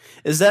 interesting.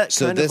 Is that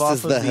so? This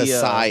is the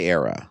Heisei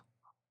era.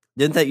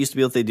 Didn't that used to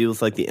be what they do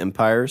with like the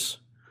empires,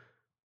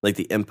 like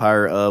the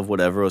empire of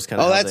whatever was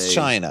kind of? Oh, that's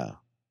China.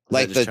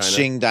 Like the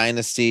Qing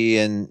dynasty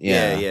and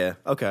yeah.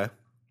 Okay.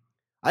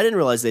 I didn't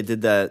realize they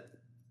did that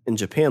in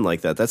Japan like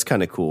that. That's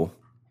kind of cool.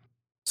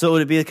 So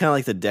would it be kind of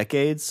like the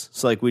decades?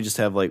 So like we just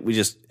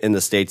in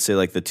the States say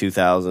like the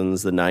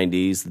 2000s, the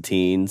 90s, the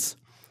teens,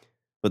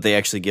 but they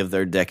actually give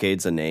their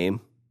decades a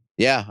name.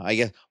 Yeah, I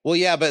guess. Well,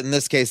 yeah, but in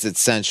this case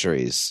it's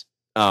centuries.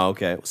 Oh,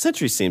 okay. Well,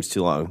 centuries seems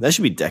too long. That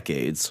should be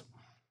decades.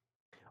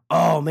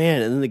 Oh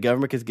man, and then the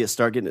government could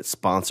start getting it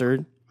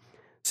sponsored.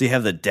 So you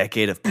have the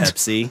decade of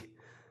Pepsi.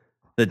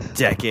 The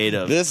decade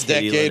of this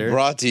decade litter.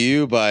 Brought to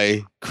you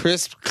by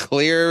crisp,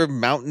 clear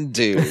Mountain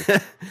Dew.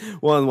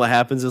 Well, and what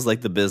happens is like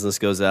the business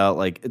goes out,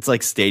 like it's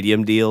like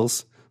stadium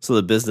deals. So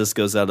the business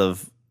goes out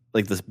of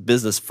like the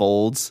business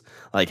folds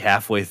like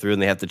halfway through,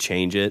 and they have to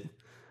change it.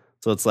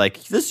 So it's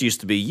like, this used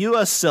to be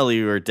U.S.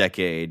 cellular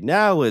decade.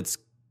 Now it's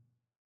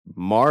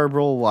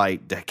Marble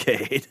Light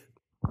decade.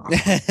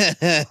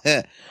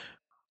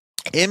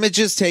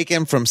 Images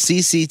taken from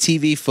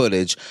CCTV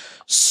footage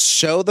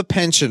show the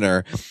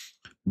pensioner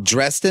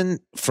dressed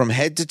from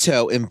head to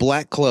toe in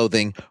black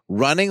clothing,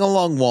 running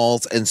along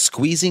walls and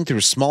squeezing through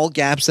small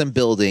gaps in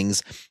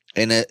buildings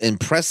in an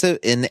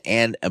impressive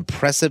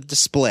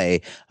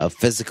display of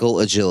physical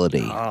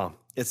agility. Oh,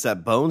 it's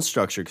that bone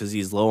structure because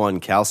he's low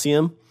on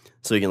calcium,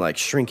 so he can like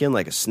shrink in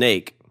like a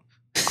snake.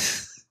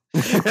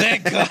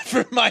 Thank God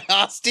for my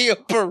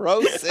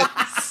osteoporosis.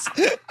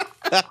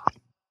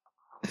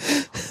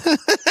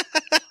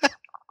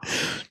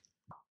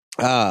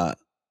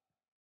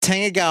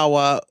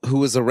 Tangagawa, who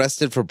was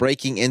arrested for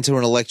breaking into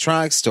an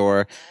electronics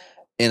store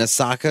in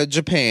Osaka,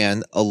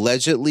 Japan,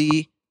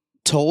 allegedly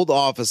told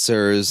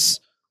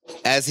officers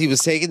as he was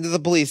taken to the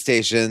police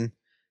station,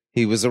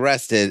 he was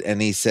arrested,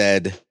 and he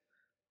said,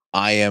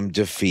 "I am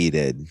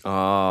defeated."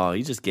 Oh,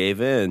 he just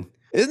gave in.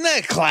 Isn't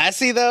that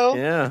classy, though?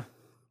 Yeah.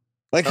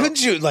 Like,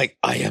 couldn't you, like,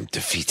 "I am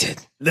defeated"?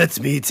 Let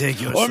me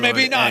take your Or sword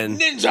maybe not. and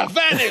Ninja,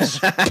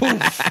 vanish!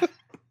 Poof.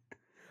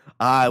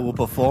 I will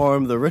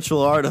perform the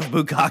ritual art of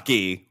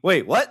bukkake.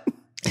 Wait, what?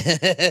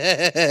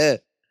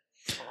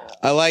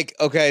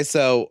 Okay,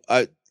 so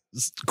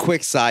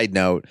quick side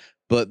note,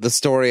 but the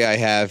story I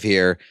have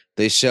here,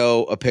 they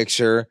show a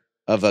picture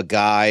of a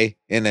guy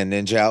in a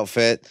ninja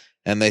outfit,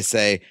 and they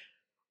say,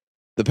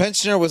 the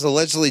pensioner was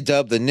allegedly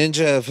dubbed the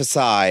Ninja of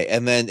Heisei,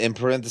 and then in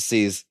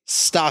parentheses,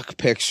 stock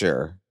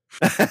picture.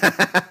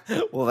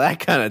 Well, that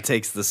kind of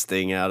takes the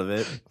sting out of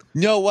it.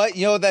 You know what?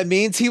 You know what that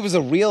means? He was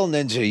a real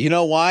ninja. You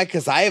know why?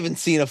 Because I haven't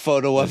seen a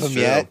photo of him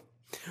yet.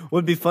 What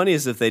would be funny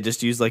is if they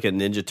just used like a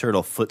Ninja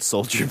Turtle foot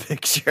soldier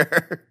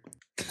picture.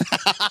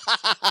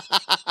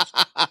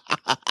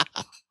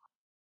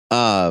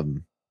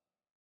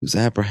 Was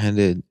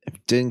apprehended.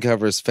 Didn't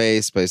cover his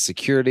face by a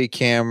security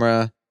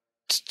camera.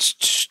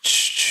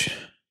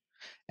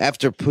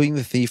 After putting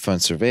the thief on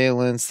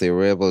surveillance, they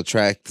were able to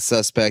track the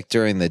suspect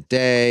during the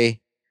day.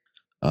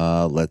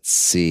 Let's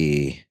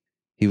see.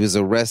 He was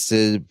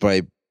arrested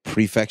by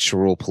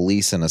prefectural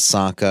police in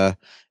Osaka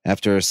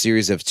after a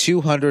series of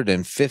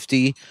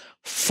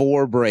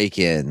 254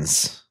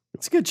 break-ins.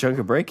 It's a good chunk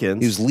of break-ins.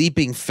 He was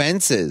leaping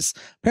fences.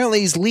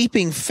 Apparently, he's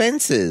leaping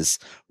fences,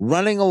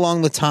 running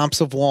along the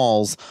tops of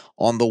walls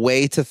on the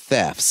way to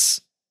thefts.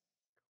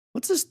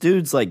 What's this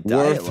dude's like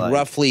diet Worth like?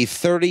 roughly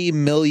 30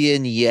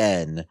 million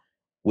yen,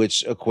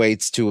 which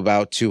equates to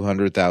about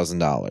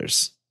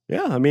 $200,000.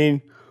 Yeah, I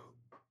mean,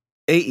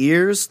 8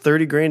 years,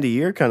 30 grand a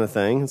year kind of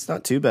thing. It's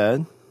not too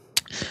bad.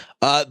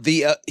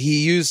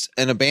 He used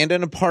an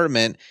abandoned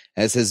apartment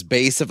as his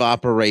base of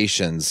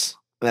operations.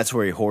 That's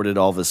where he hoarded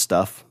all this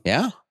stuff.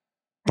 Yeah,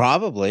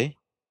 probably.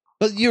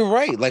 But you're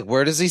right. Like,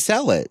 where does he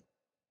sell it?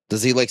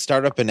 Does he like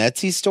start up an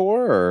Etsy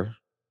store or?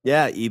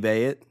 Yeah,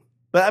 eBay it.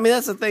 But I mean,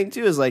 that's the thing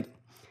too. Is like,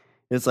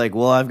 it's like,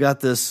 well, I've got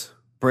this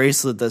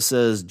bracelet that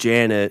says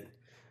Janet,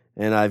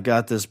 and I've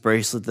got this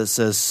bracelet that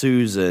says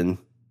Susan.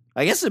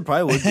 I guess it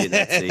probably would be an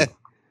Etsy.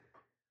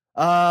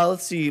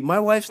 Let's see. My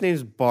wife's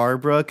name's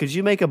Barbara. Could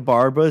you make a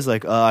Barbara? It's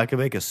like, I could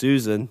make a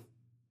Susan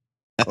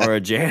or a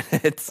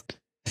Janet.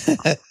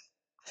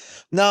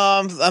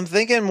 No, I'm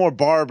thinking more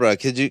Barbara.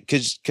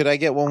 Could I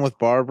get one with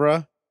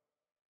Barbara?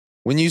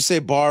 When you say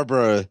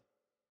Barbara,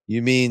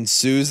 you mean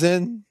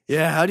Susan?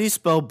 Yeah. How do you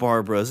spell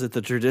Barbara? Is it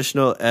the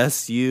traditional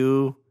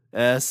SUSAN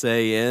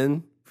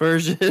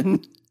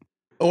version?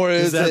 Or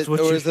is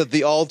it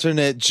the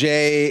alternate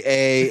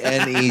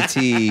JANET?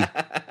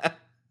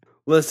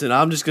 Listen,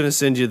 I'm just gonna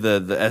send you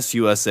the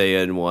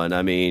SUSAN one.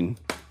 I mean,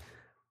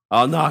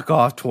 I'll knock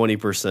off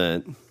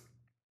 20%.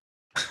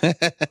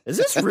 Is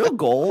this real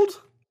gold?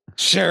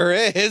 Sure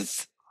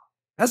is.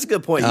 That's a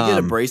good point. You get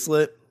a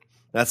bracelet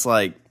that's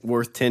like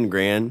worth 10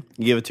 grand.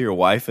 You give it to your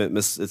wife, and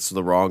it's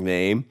the wrong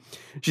name.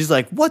 She's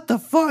like, "What the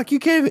fuck? You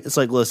can't." It's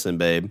like, listen,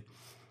 babe,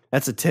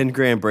 that's a 10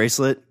 grand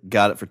bracelet.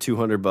 Got it for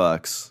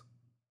 $200.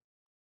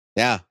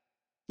 Yeah.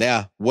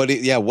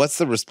 What's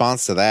the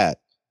response to that?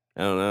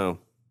 I don't know.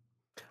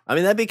 I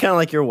mean, that'd be kind of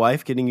like your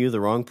wife getting you the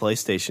wrong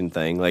PlayStation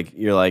thing. Like,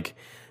 you're like,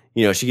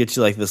 she gets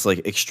you like this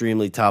like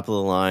extremely top of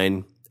the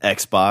line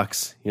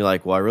Xbox. You're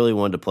like, well, I really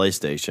wanted a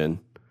PlayStation.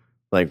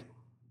 Like,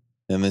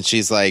 and then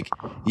she's like,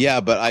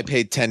 yeah, but I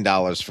paid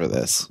 $10 for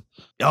this.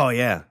 Oh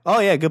yeah,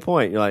 good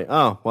point. You're like,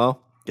 oh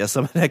well, guess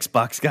I'm an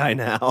Xbox guy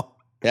now.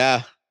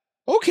 Yeah.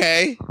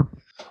 Okay.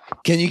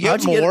 Can you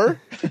get more?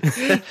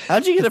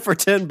 How'd you get it for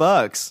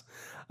 $10?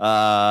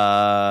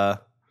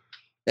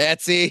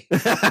 Etsy.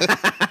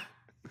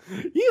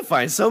 You can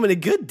find so many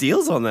good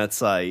deals on that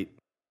site.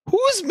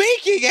 Who's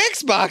making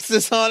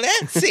Xboxes on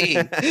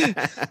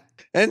Etsy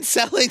and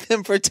selling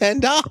them for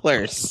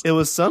 $10? It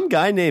was some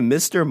guy named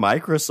Mr.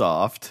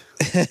 Microsoft.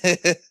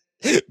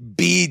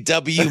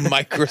 BW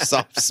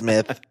Microsoft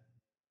Smith.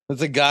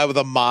 That's a guy with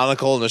a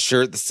monocle and a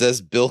shirt that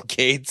says Bill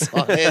Gates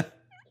on it.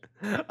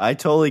 I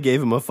totally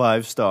gave him a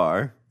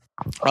 5-star.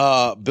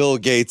 Bill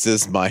Gates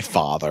is my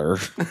father.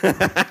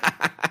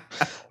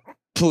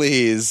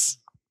 Please.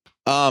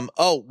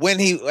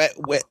 When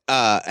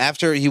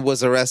after he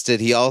was arrested,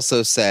 he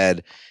also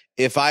said,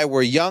 "If I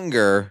were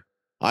younger,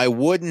 I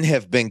wouldn't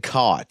have been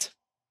caught."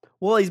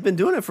 Well, he's been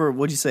doing it for,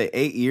 what'd you say,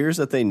 8 years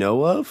that they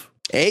know of?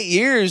 8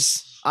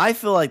 years. I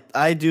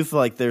do feel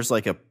like there's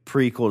like a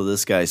prequel to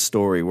this guy's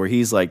story where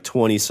he's like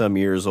 20 some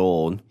years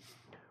old,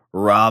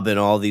 robbing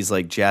all these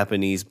like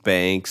Japanese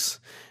banks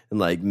and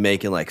like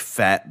making like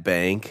fat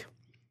bank.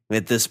 And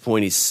at this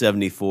point, he's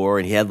 74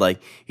 and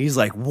he's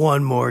like,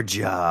 one more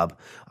job.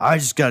 I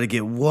just got to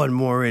get one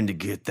more in to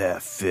get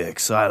that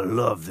fix. I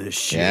love this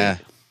shit. Yeah.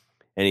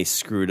 And he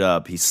screwed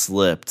up. He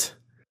slipped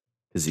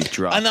because he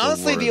dropped. And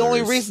honestly, the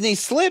only reason he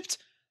slipped,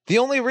 the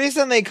only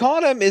reason they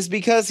caught him is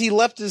because he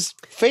left his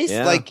face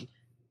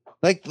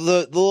like the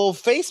little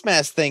face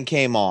mask thing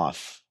came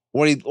off.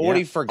 Or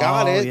he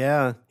forgot it.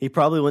 Yeah. He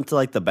probably went to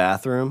like the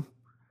bathroom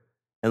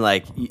and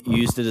like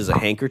used it as a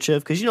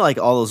handkerchief. Because like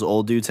all those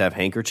old dudes have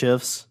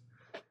handkerchiefs.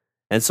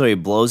 And so he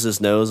blows his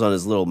nose on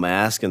his little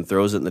mask and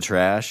throws it in the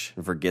trash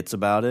and forgets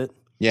about it.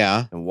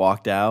 Yeah. And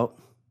walked out.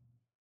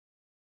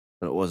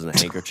 And it wasn't a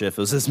handkerchief.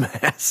 It was his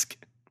mask.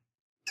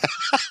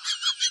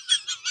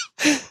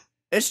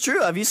 It's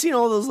true. Have you seen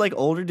all those like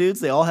older dudes?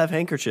 They all have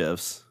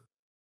handkerchiefs.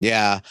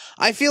 Yeah,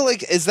 I feel like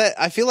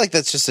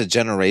that's just a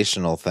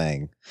generational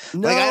thing.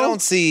 No, like I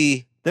don't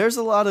see. There's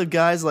a lot of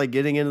guys like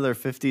getting into their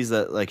 50s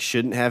that like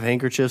shouldn't have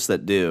handkerchiefs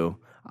that do.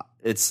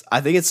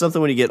 I think it's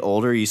something when you get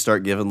older, you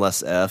start giving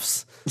less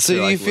Fs.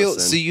 So you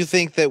so you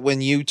think that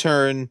when you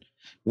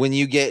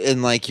get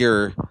in like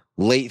your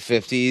late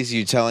 50s,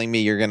 you telling me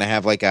you're gonna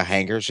have like a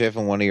handkerchief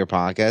in one of your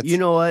pockets? You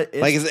know what?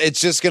 It's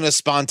just gonna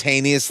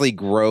spontaneously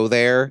grow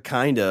there.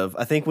 Kind of.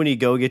 I think when you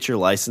go get your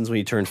license when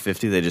you turn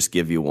 50, they just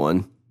give you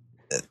one.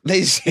 They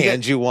just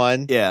hand you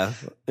one. Yeah.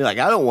 You're like,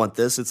 I don't want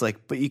this. It's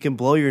like, but you can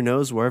blow your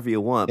nose wherever you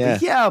want.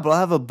 Yeah. But I'll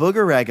have a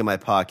booger rag in my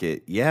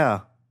pocket.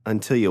 Yeah.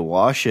 Until you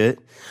wash it.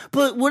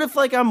 But what if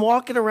like I'm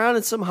walking around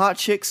and some hot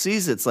chick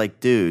sees it? It's like,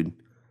 dude,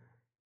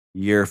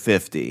 you're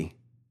 50.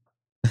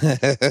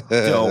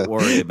 Don't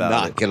worry about it.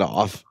 Knock it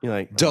off. You're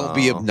like, don't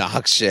be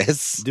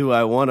obnoxious. Do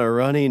I want a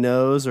runny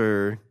nose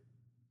or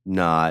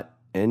not?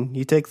 And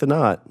you take the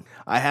knot.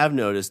 I have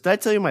noticed. Did I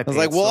tell you my I was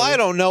like, well, story? I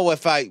don't know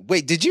if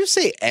wait, did you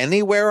say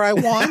anywhere I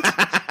want?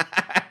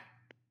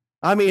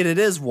 I mean, it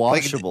is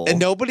washable. And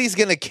nobody's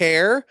going to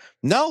care?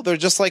 No, they're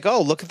just like,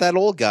 oh, look at that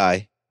old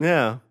guy.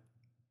 Yeah.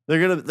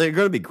 They're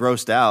gonna be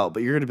grossed out,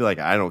 but you're going to be like,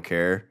 I don't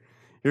care.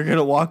 You're going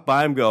to walk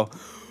by and go,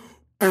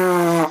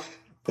 and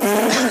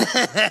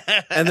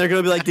they're going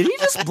to be like, did he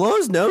just blow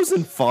his nose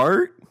and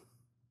fart?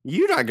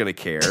 You're not going to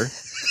care.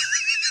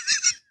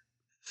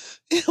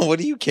 Yeah, what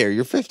do you care?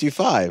 You're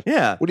 55.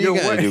 Yeah. What are you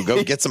going to do?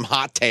 Go get some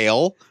hot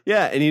tail?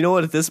 Yeah, and you know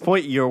what? At this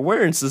point, you're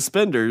wearing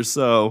suspenders,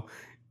 so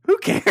who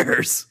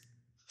cares?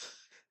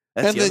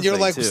 And then you're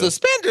like,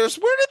 suspenders?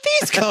 Where did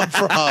these come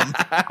from?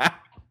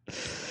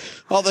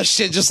 All the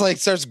shit just like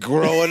starts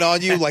growing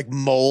on you like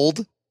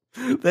mold.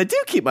 They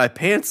do keep my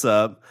pants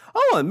up.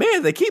 Oh, and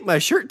man, they keep my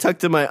shirt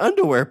tucked in my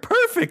underwear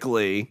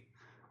perfectly.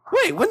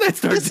 Wait, when did I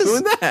start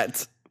doing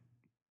that?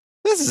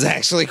 This is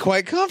actually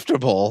quite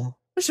comfortable.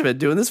 I should have been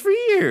doing this for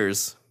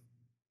years.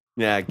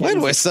 Yeah. Why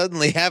do I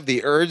suddenly have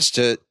the urge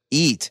to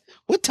eat?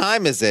 What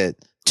time is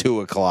it?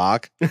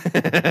 2:00.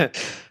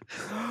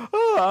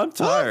 Oh, I'm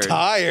tired.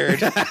 I'm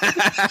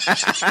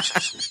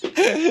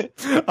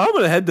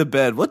going to head to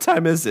bed. What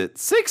time is it?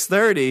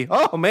 6:30.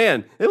 Oh,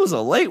 man. It was a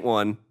late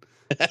one.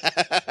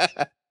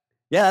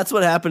 Yeah, that's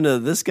what happened to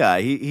this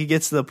guy. He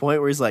gets to the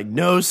point where he's like,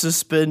 no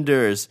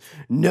suspenders,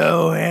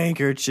 no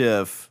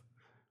handkerchief,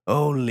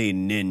 only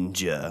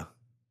ninja.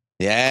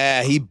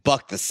 Yeah, he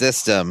bucked the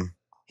system.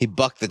 He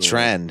bucked the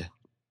trend.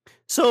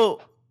 So,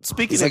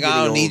 speaking He's of like,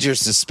 I don't need your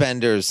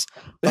suspenders.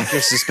 Fuck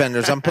your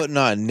suspenders. I'm putting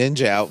on a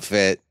ninja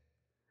outfit.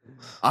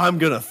 I'm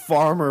going to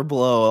farmer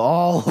blow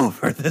all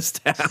over this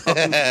town.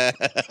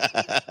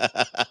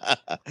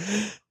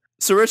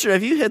 So, Richard,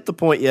 have you hit the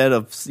point yet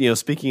of,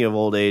 speaking of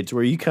old age,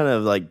 where you kind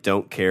of like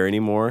don't care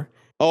anymore?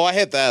 Oh, I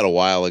hit that a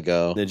while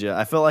ago. Did you?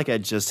 I felt like I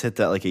just hit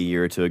that like a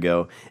year or two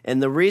ago. And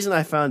the reason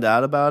I found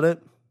out about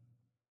it,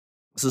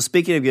 so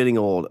speaking of getting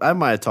old, I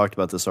might have talked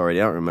about this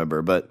already. I don't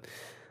remember, but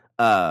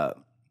I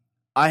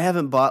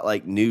haven't bought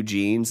like new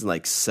jeans in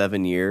like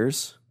 7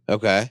 years.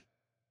 Okay.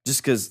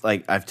 Just because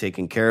like I've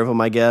taken care of them,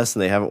 I guess,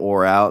 and they haven't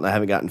wore out, and I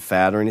haven't gotten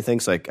fat or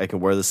anything, so I can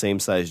wear the same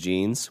size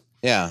jeans.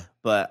 Yeah.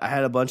 But I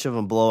had a bunch of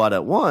them blow out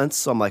at once,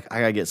 so I'm like, I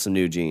gotta get some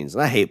new jeans.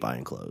 And I hate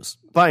buying clothes.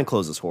 Buying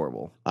clothes is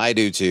horrible. I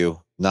do too.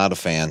 Not a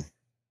fan.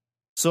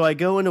 So I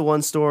go into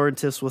one store and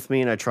Tiff's with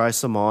me, and I try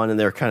some on, and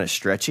they're kind of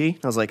stretchy.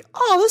 I was like,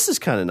 oh, this is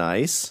kind of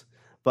nice.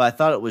 But I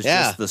thought it was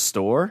just the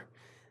store.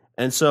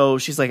 And so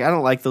she's like, I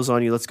don't like those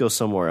on you. Let's go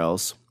somewhere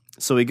else.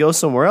 So we go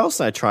somewhere else,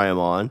 and I try them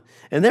on.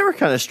 And they were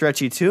kind of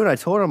stretchy, too. And I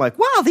told her, I'm like,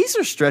 wow, these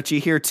are stretchy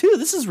here, too.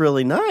 This is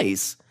really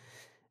nice.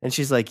 And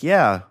she's like,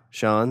 yeah,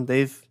 Shawn,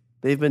 they've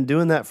been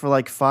doing that for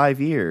like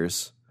 5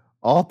 years.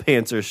 All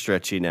pants are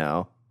stretchy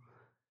now.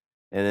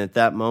 And at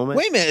that moment...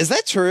 Wait a minute, is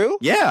that true?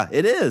 Yeah,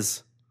 it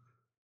is.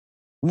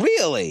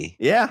 Really?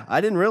 Yeah, I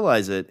didn't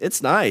realize it.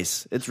 It's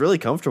nice. It's really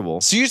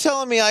comfortable. So you're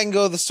telling me I can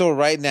go to the store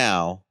right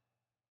now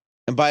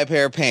and buy a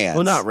pair of pants?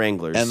 Well, not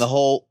Wranglers. And the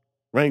whole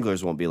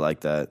Wranglers won't be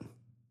like that.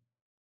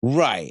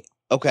 right.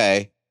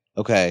 Okay.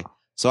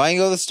 So I can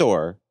go to the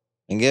store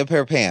and get a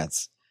pair of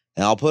pants,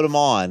 and I'll put them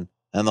on,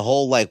 and the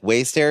whole like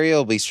waist area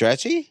will be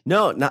stretchy.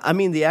 No, I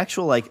mean the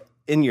actual like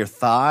in your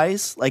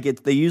thighs, like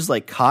they use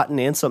like cotton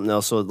and something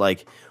else. So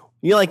like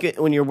like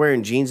when you're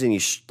wearing jeans and you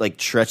like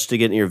stretch to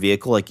get in your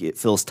vehicle, like it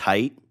feels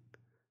tight.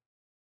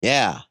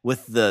 Yeah.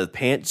 With the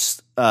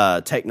pants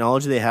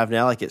technology they have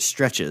now, like it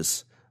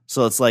stretches.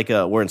 So it's like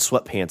wearing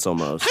sweatpants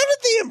almost. How did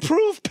they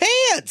improve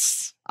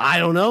pants? I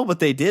don't know, but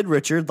they did,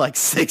 Richard, like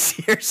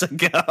 6 years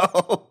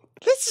ago.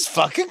 This is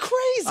fucking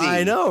crazy.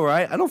 I know,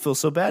 right? I don't feel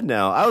so bad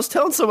now. I was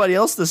telling somebody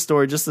else this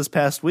story just this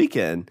past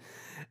weekend.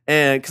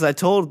 And because I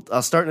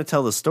was starting to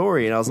tell the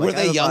story, and I was like,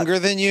 were they younger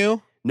than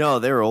you? No,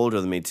 they were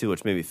older than me too,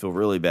 which made me feel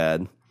really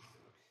bad.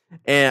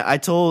 And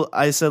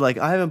I said, like,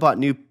 I haven't bought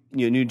new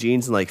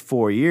jeans in like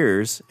 4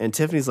 years. And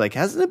Tiffany's like,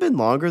 hasn't it been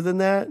longer than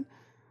that?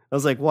 I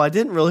was like, well, I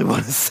didn't really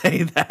want to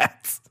say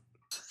that.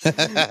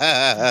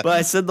 But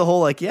I said the whole,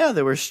 like, yeah,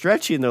 they were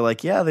stretchy. And they're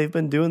like, yeah, they've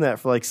been doing that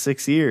for like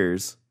 6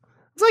 years.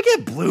 It's like,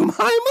 it blew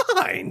my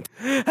mind.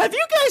 Have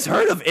you guys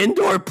heard of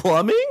indoor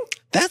plumbing?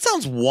 That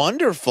sounds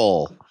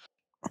wonderful.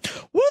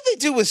 What do they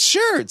do with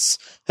shirts?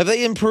 Have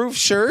they improved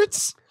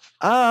shirts?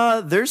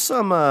 There's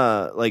some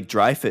like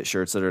dry fit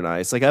shirts that are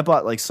nice. Like I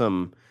bought like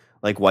some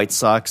like White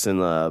Sox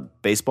and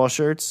baseball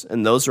shirts,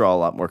 and those are all a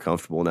lot more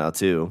comfortable now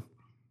too.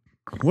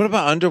 What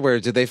about underwear?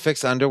 Did they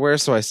fix underwear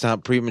so I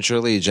stop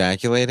prematurely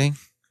ejaculating?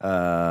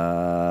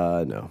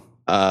 No.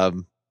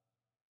 Oh.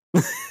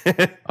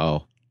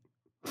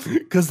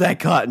 Because that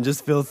cotton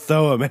just feels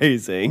so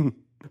amazing.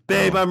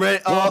 Babe, I'm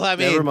ready. Well, I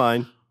mean, never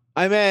mind.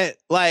 I meant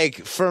like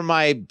for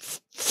my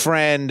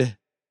friend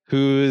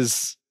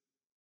who's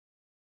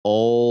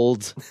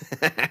old.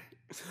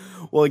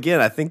 Well, again,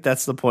 I think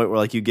that's the point where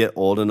like you get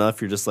old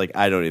enough, you're just like,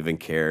 I don't even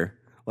care.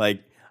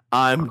 Like,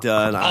 I'm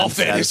done. I'll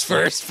finish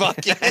first. Fuck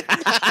it.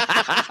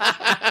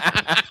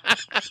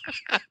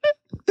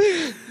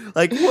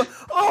 Like,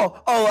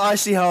 oh, I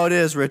see how it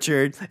is,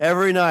 Richard.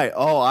 Every night,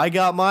 I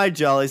got my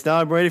jollies. Now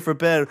I'm ready for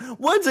bed.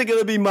 When's it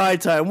gonna be my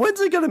time? When's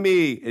it gonna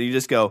be? And you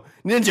just go,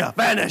 ninja,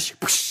 vanish.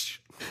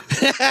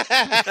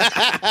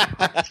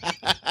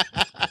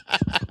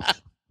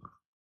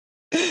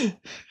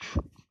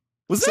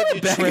 Was that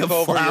you trip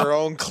over your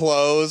own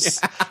clothes?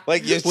 Yeah.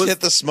 Like you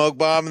hit the smoke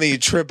bomb and then you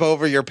trip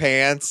over your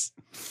pants.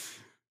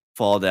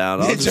 Fall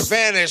down. Ninja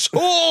vanish.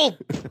 Oh!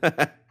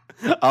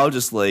 I'll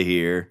just lay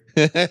here.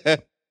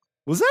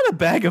 Was that a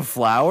bag of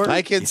flour?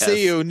 I can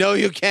see you. No,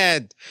 you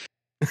can't.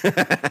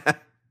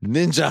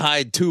 Ninja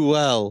hide too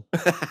well.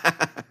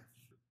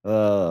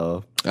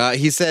 Oh.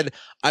 He said,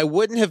 I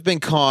wouldn't have been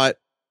caught.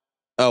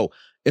 Oh,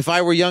 if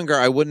I were younger,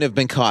 I wouldn't have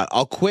been caught.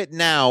 I'll quit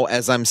now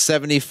as I'm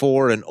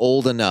 74 and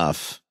old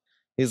enough.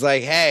 He's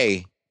like,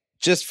 hey,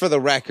 just for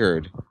the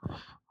record,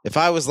 if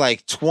I was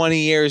like 20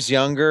 years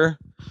younger,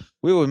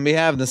 we wouldn't be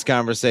having this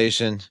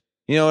conversation.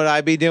 You know what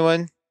I'd be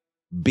doing?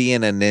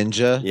 Being a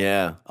ninja.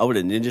 Yeah. I would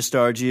have ninja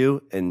starred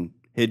you and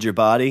hid your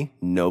body.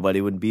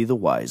 Nobody would be the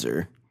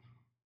wiser.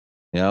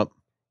 Yep.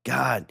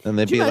 God. And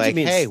they'd be like,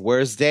 hey,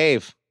 where's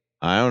Dave?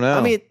 I don't know.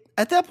 I mean,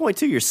 at that point,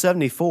 too, you're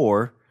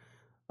 74.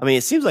 I mean,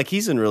 it seems like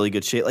he's in really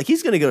good shape. Like,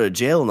 he's going to go to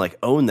jail and, like,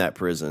 own that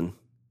prison.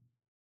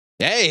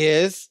 Yeah, he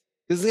is.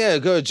 He's going to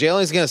go to jail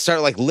and he's going to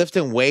start, like,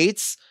 lifting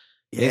weights.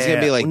 Yeah. He's going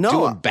to be, like,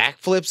 doing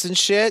backflips and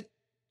shit.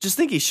 Just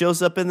think he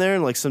shows up in there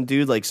and, like, some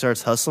dude, like,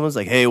 starts hustling. He's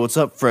like, hey, what's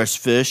up, fresh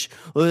fish?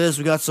 Look at this.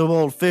 We got some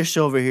old fish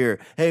over here.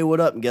 Hey,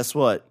 what up? And guess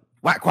what?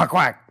 Whack, whack,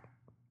 whack.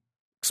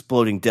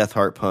 Exploding death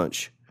heart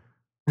punch.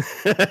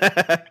 It's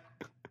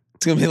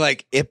going to be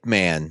like Ip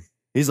Man.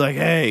 He's like,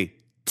 hey,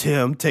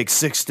 Tim, take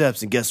 6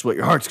 steps and guess what?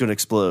 Your heart's going to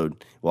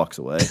explode. Walks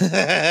away. 6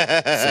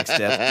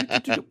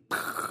 steps.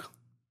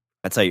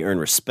 That's how you earn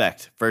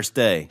respect. First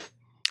day.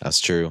 That's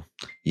true.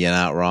 You're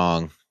not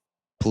wrong.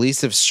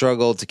 Police have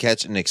struggled to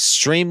catch an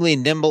extremely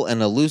nimble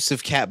and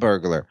elusive cat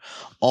burglar.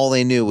 All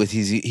they knew was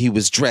he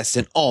was dressed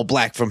in all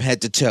black from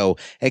head to toe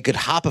and could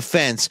hop a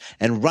fence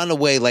and run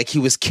away like he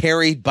was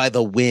carried by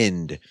the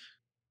wind.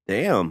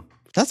 Damn.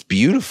 That's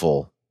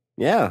beautiful.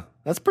 Yeah,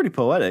 that's pretty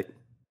poetic.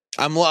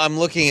 I'm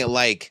looking at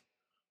like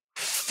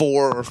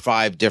 4 or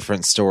 5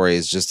 different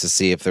stories just to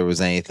see if there was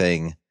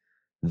anything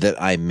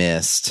that I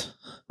missed.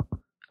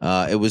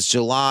 It was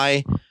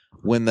July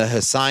when the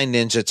Heisei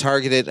ninja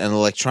targeted an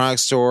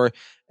electronics store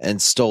and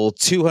stole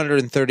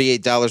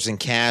 $238 in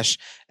cash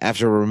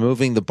after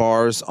removing the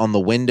bars on the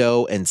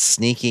window and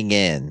sneaking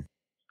in.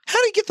 How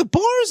did he get the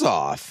bars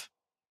off?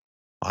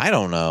 I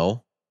don't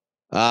know.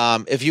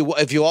 If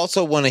you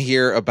also want to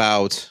hear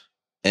about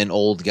an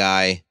old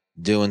guy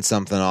doing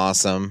something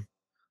awesome,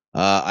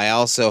 I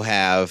also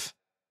have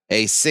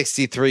a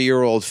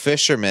 63-year-old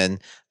fisherman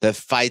that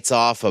fights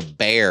off a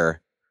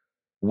bear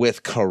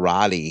with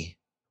karate.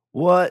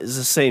 What is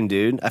the same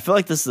dude? I feel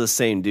like this is the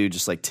same dude,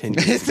 just like 10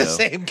 years It's ago. the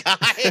same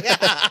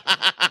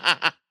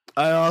guy.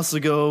 I also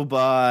go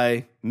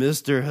by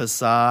Mr.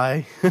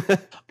 Heisei.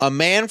 A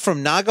man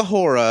from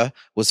Nagahara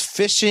was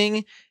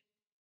fishing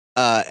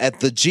at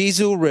the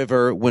Jizu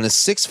River when a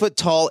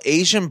 6-foot-tall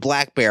Asian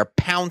black bear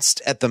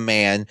pounced at the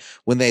man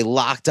when they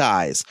locked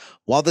eyes.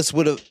 While this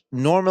would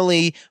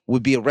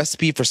be a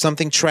recipe for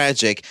something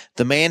tragic,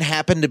 the man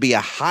happened to be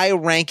a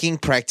high-ranking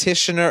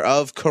practitioner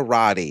of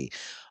karate,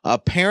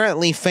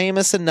 apparently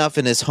famous enough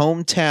in his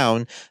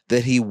hometown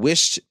that he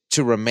wished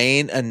to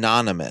remain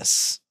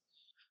anonymous.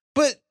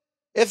 But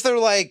if they're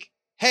like,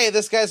 hey,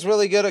 this guy's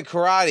really good at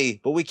karate,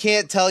 but we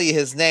can't tell you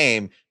his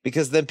name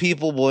because then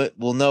people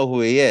will know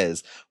who he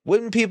is.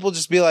 Wouldn't people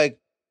just be like,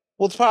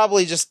 well,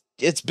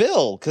 it's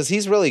Bill because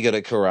he's really good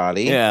at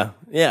karate.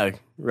 Yeah,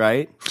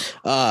 right.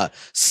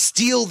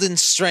 Steeled in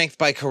strength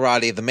by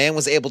karate, the man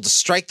was able to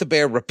strike the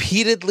bear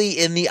repeatedly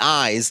in the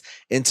eyes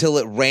until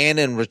it ran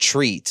in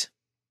retreat.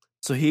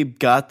 So he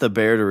got the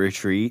bear to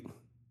retreat.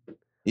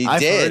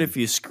 I've did. heard if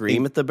you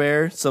scream at the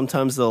bear,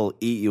 sometimes they'll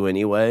eat you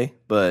anyway,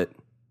 but...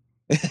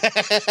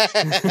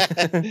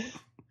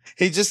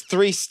 He just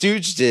Three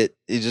Stooged it.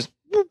 He just...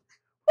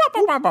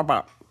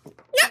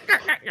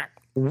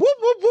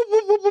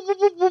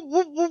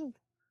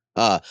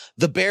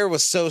 The bear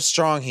was so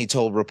strong, he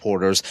told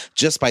reporters,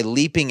 just by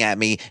leaping at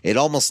me, it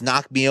almost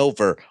knocked me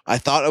over. I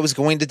thought I was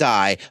going to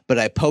die, but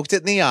I poked it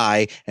in the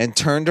eye and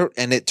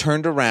it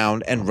turned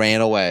around and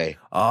ran away.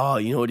 Oh,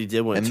 you know what he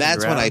did when it turned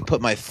that's around? When I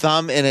put my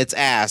thumb in its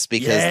ass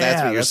because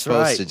that's what you're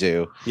supposed to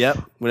do. Yep.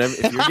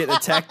 If you're getting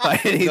attacked by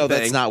anything. No,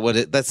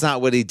 that's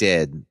not what he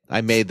did.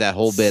 I made that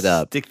whole bit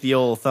up. Stick the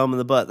old thumb in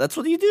the butt. That's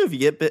what you do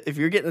if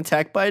you're getting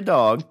attacked by a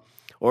dog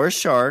or a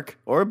shark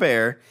or a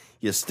bear,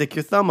 you stick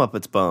your thumb up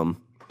its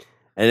bum.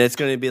 And it's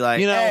going to be like,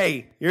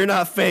 hey, you're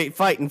not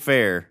fighting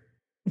fair.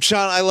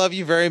 Shawn, I love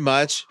you very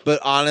much, but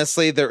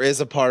honestly, there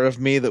is a part of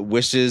me that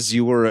wishes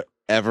you were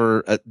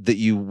that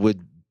you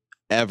would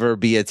ever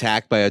be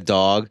attacked by a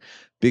dog,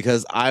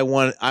 because I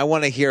want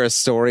to hear a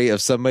story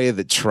of somebody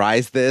that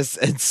tries this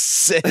and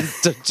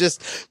to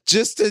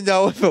just to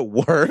know if it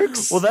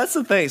works. Well, that's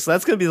the thing. So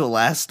that's going to be the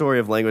last story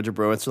of Language of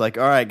Bromance. We're like,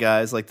 all right,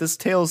 guys, like this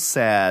tale's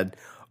sad,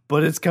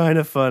 but it's kind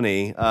of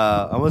funny.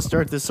 I'm going to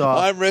start this off.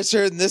 I'm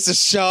Richard, and this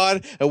is Shawn,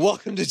 and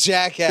welcome to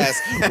Jackass.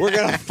 We're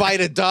going to fight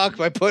a dog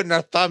by putting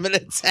our thumb in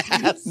its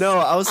ass. No,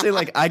 I was saying,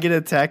 like, I get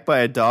attacked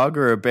by a dog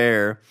or a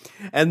bear,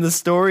 and the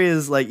story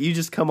is, like, you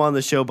just come on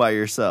the show by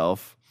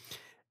yourself.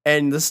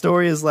 And the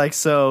story is like,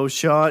 so,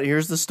 Shawn,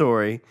 here's the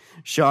story.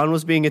 Shawn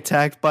was being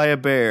attacked by a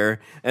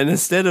bear, and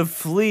instead of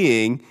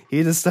fleeing,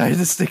 he decided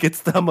to stick its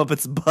thumb up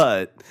its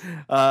butt.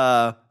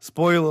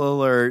 Spoiler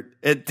alert,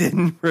 it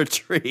didn't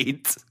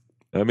retreat.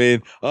 I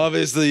mean,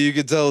 obviously, you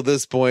can tell at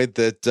this point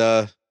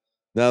that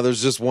now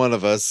there's just one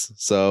of us.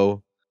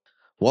 So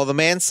while the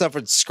man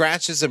suffered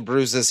scratches and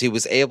bruises, he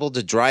was able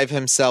to drive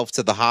himself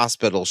to the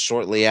hospital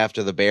shortly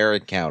after the bear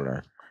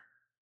encounter.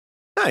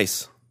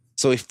 Nice.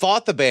 So he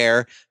fought the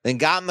bear, then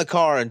got in the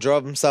car and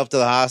drove himself to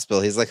the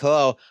hospital. He's like,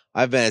 hello,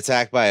 I've been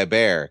attacked by a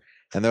bear.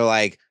 And they're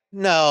like,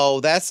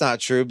 no, that's not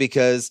true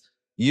because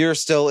you're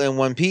still in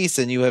one piece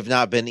and you have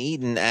not been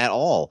eaten at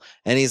all.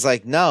 And he's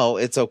like, no,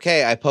 it's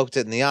okay. I poked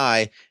it in the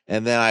eye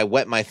and then I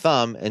wet my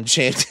thumb and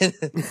jammed it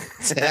in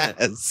its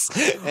ass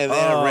and then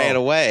it ran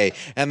away.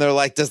 And they're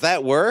like, does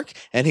that work?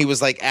 And he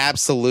was like,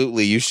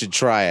 absolutely. You should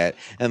try it.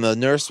 And the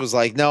nurse was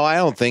like, no, I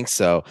don't think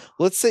so.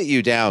 Let's sit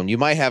you down. You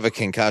might have a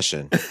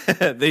concussion.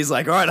 He's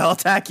like, all right, I'll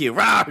attack you.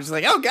 Rawr. He's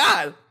like, oh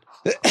God.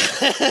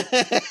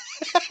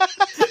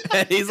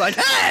 And he's like,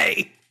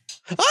 hey,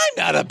 I'm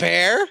not a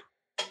bear.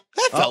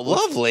 That felt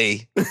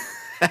lovely.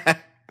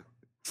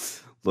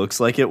 Looks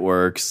like it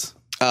works.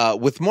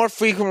 With more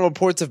frequent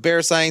reports of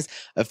bear sightings,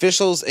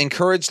 officials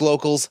encourage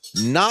locals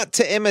not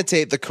to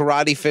imitate the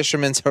karate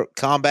fisherman's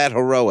combat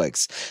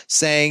heroics,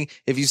 saying,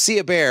 if you see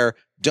a bear,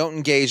 don't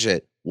engage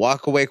it.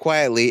 Walk away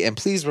quietly and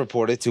please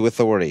report it to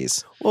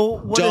authorities. Well,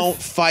 don't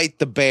fight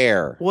the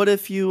bear. What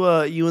if you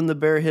and the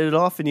bear hit it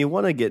off and you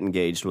want to get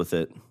engaged with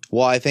it?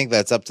 Well, I think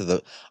that's up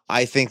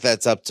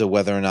to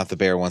whether or not the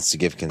bear wants to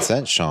give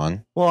consent,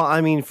 Shawn. Well,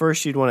 I mean,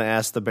 first you'd want to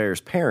ask the bear's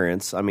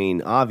parents. I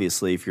mean,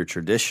 obviously, if you're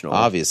traditional,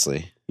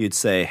 you'd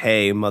say,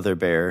 "Hey, mother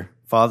bear,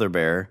 father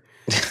bear,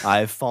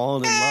 I've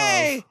fallen in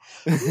hey,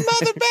 love,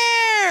 mother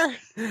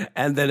bear."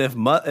 And then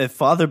if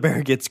father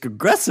bear gets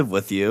aggressive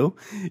with you,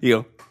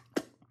 you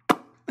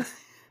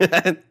go,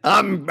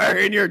 "I'm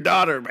burying your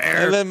daughter,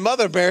 bear." And then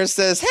mother bear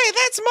says, "Hey,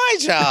 that's my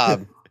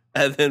job."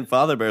 And then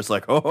father bear's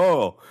like,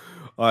 "Oh,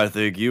 I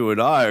think you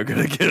and I are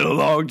going to get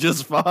along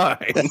just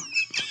fine."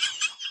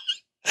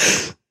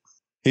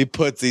 He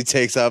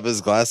takes off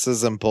his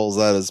glasses and pulls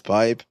out his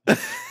pipe.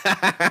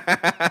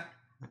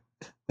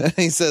 And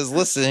he says,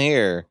 listen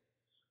here.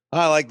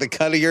 I like the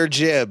cut of your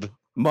jib.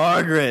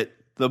 Margaret,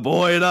 the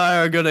boy and I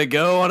are going to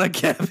go on a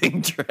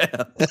camping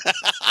trip.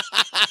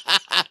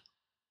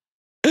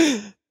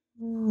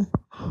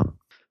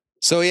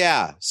 So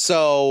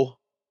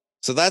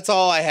that's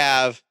all I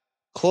have.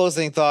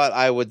 Closing thought,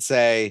 I would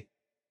say,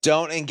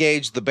 don't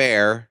engage the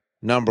bear,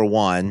 number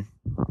one.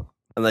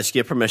 Unless you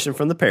get permission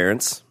from the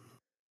parents.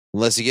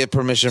 Unless you get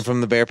permission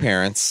from the bear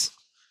parents.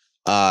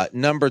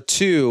 Number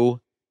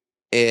 2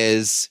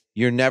 is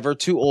you're never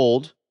too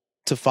old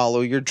to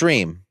follow your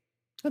dream.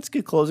 That's a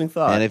good closing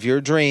thought. And if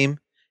your dream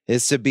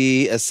is to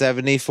be a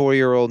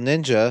 74-year-old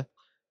ninja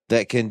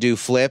that can do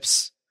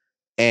flips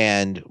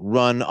and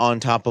run on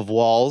top of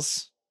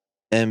walls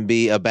and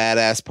be a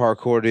badass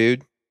parkour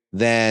dude,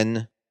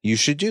 then you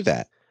should do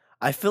that.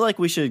 I feel like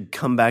we should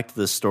come back to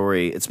this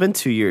story. It's been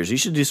 2 years. You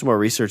should do some more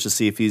research to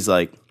see if he's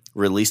like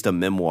released a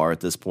memoir at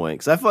this point.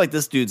 Because I feel like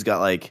this dude's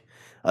got like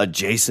a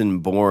Jason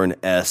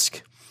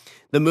Bourne-esque.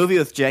 The movie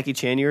with Jackie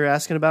Chan you were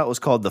asking about was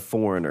called The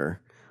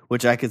Foreigner,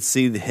 which I could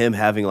see him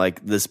having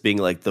like this being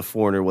like The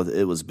Foreigner, what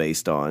it was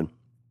based on.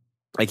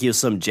 Like he was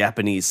some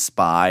Japanese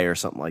spy or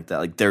something like that.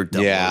 Like they're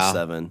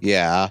 007.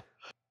 Yeah.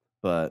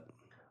 But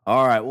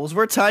all right. Well, as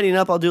we're tidying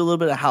up, I'll do a little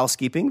bit of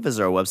housekeeping.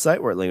 Visit our website.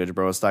 We're at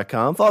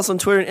languageofbromance.com. Follow us on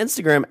Twitter and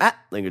Instagram at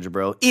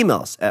languageofbro. Email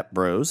us at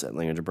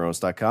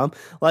bros@languageofbromance.com.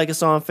 Like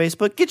us on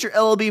Facebook. Get your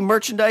LLB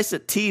merchandise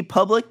at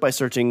TeePublic by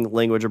searching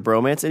Language of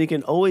Bromance. And you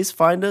can always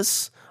find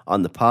us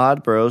on the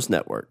Pod Bros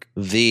Network.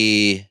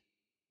 The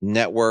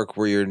network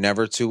where you're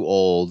never too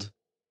old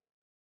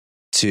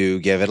to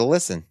give it a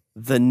listen.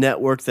 The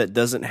network that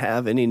doesn't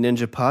have any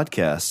ninja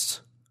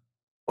podcasts.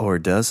 Or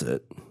does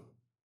it?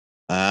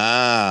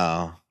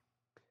 Oh.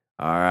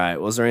 All right.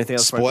 Was there anything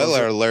else?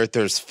 Spoiler alert,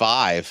 there's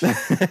 5.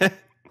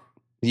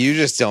 You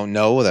just don't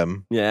know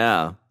them.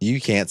 Yeah. You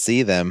can't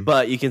see them.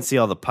 But you can see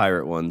all the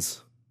pirate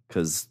ones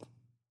because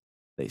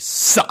they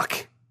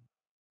suck.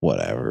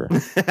 Whatever.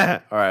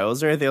 All right. Was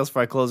there anything else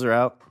before I close her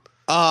out?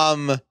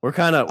 We're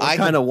kind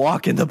of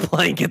walking the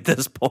plank at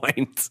this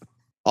point.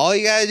 All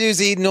you gotta do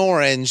is eat an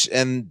orange,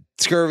 and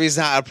scurvy's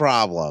not a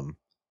problem.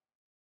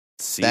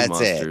 Sea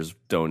monsters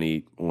don't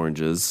eat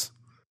oranges.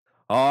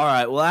 All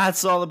right. Well,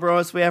 that's all the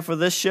bros we have for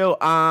this show.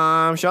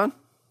 I'm Shawn.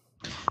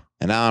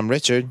 And I'm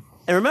Richard.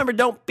 And remember,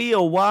 don't be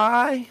a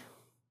why.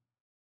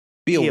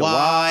 Be a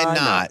why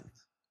not.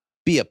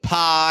 Be a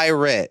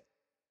pirate.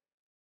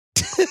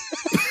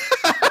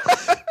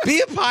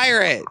 Be a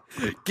pirate.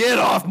 Get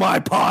off my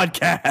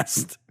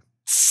podcast.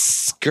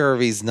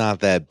 Scurvy's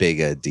not that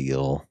big a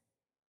deal.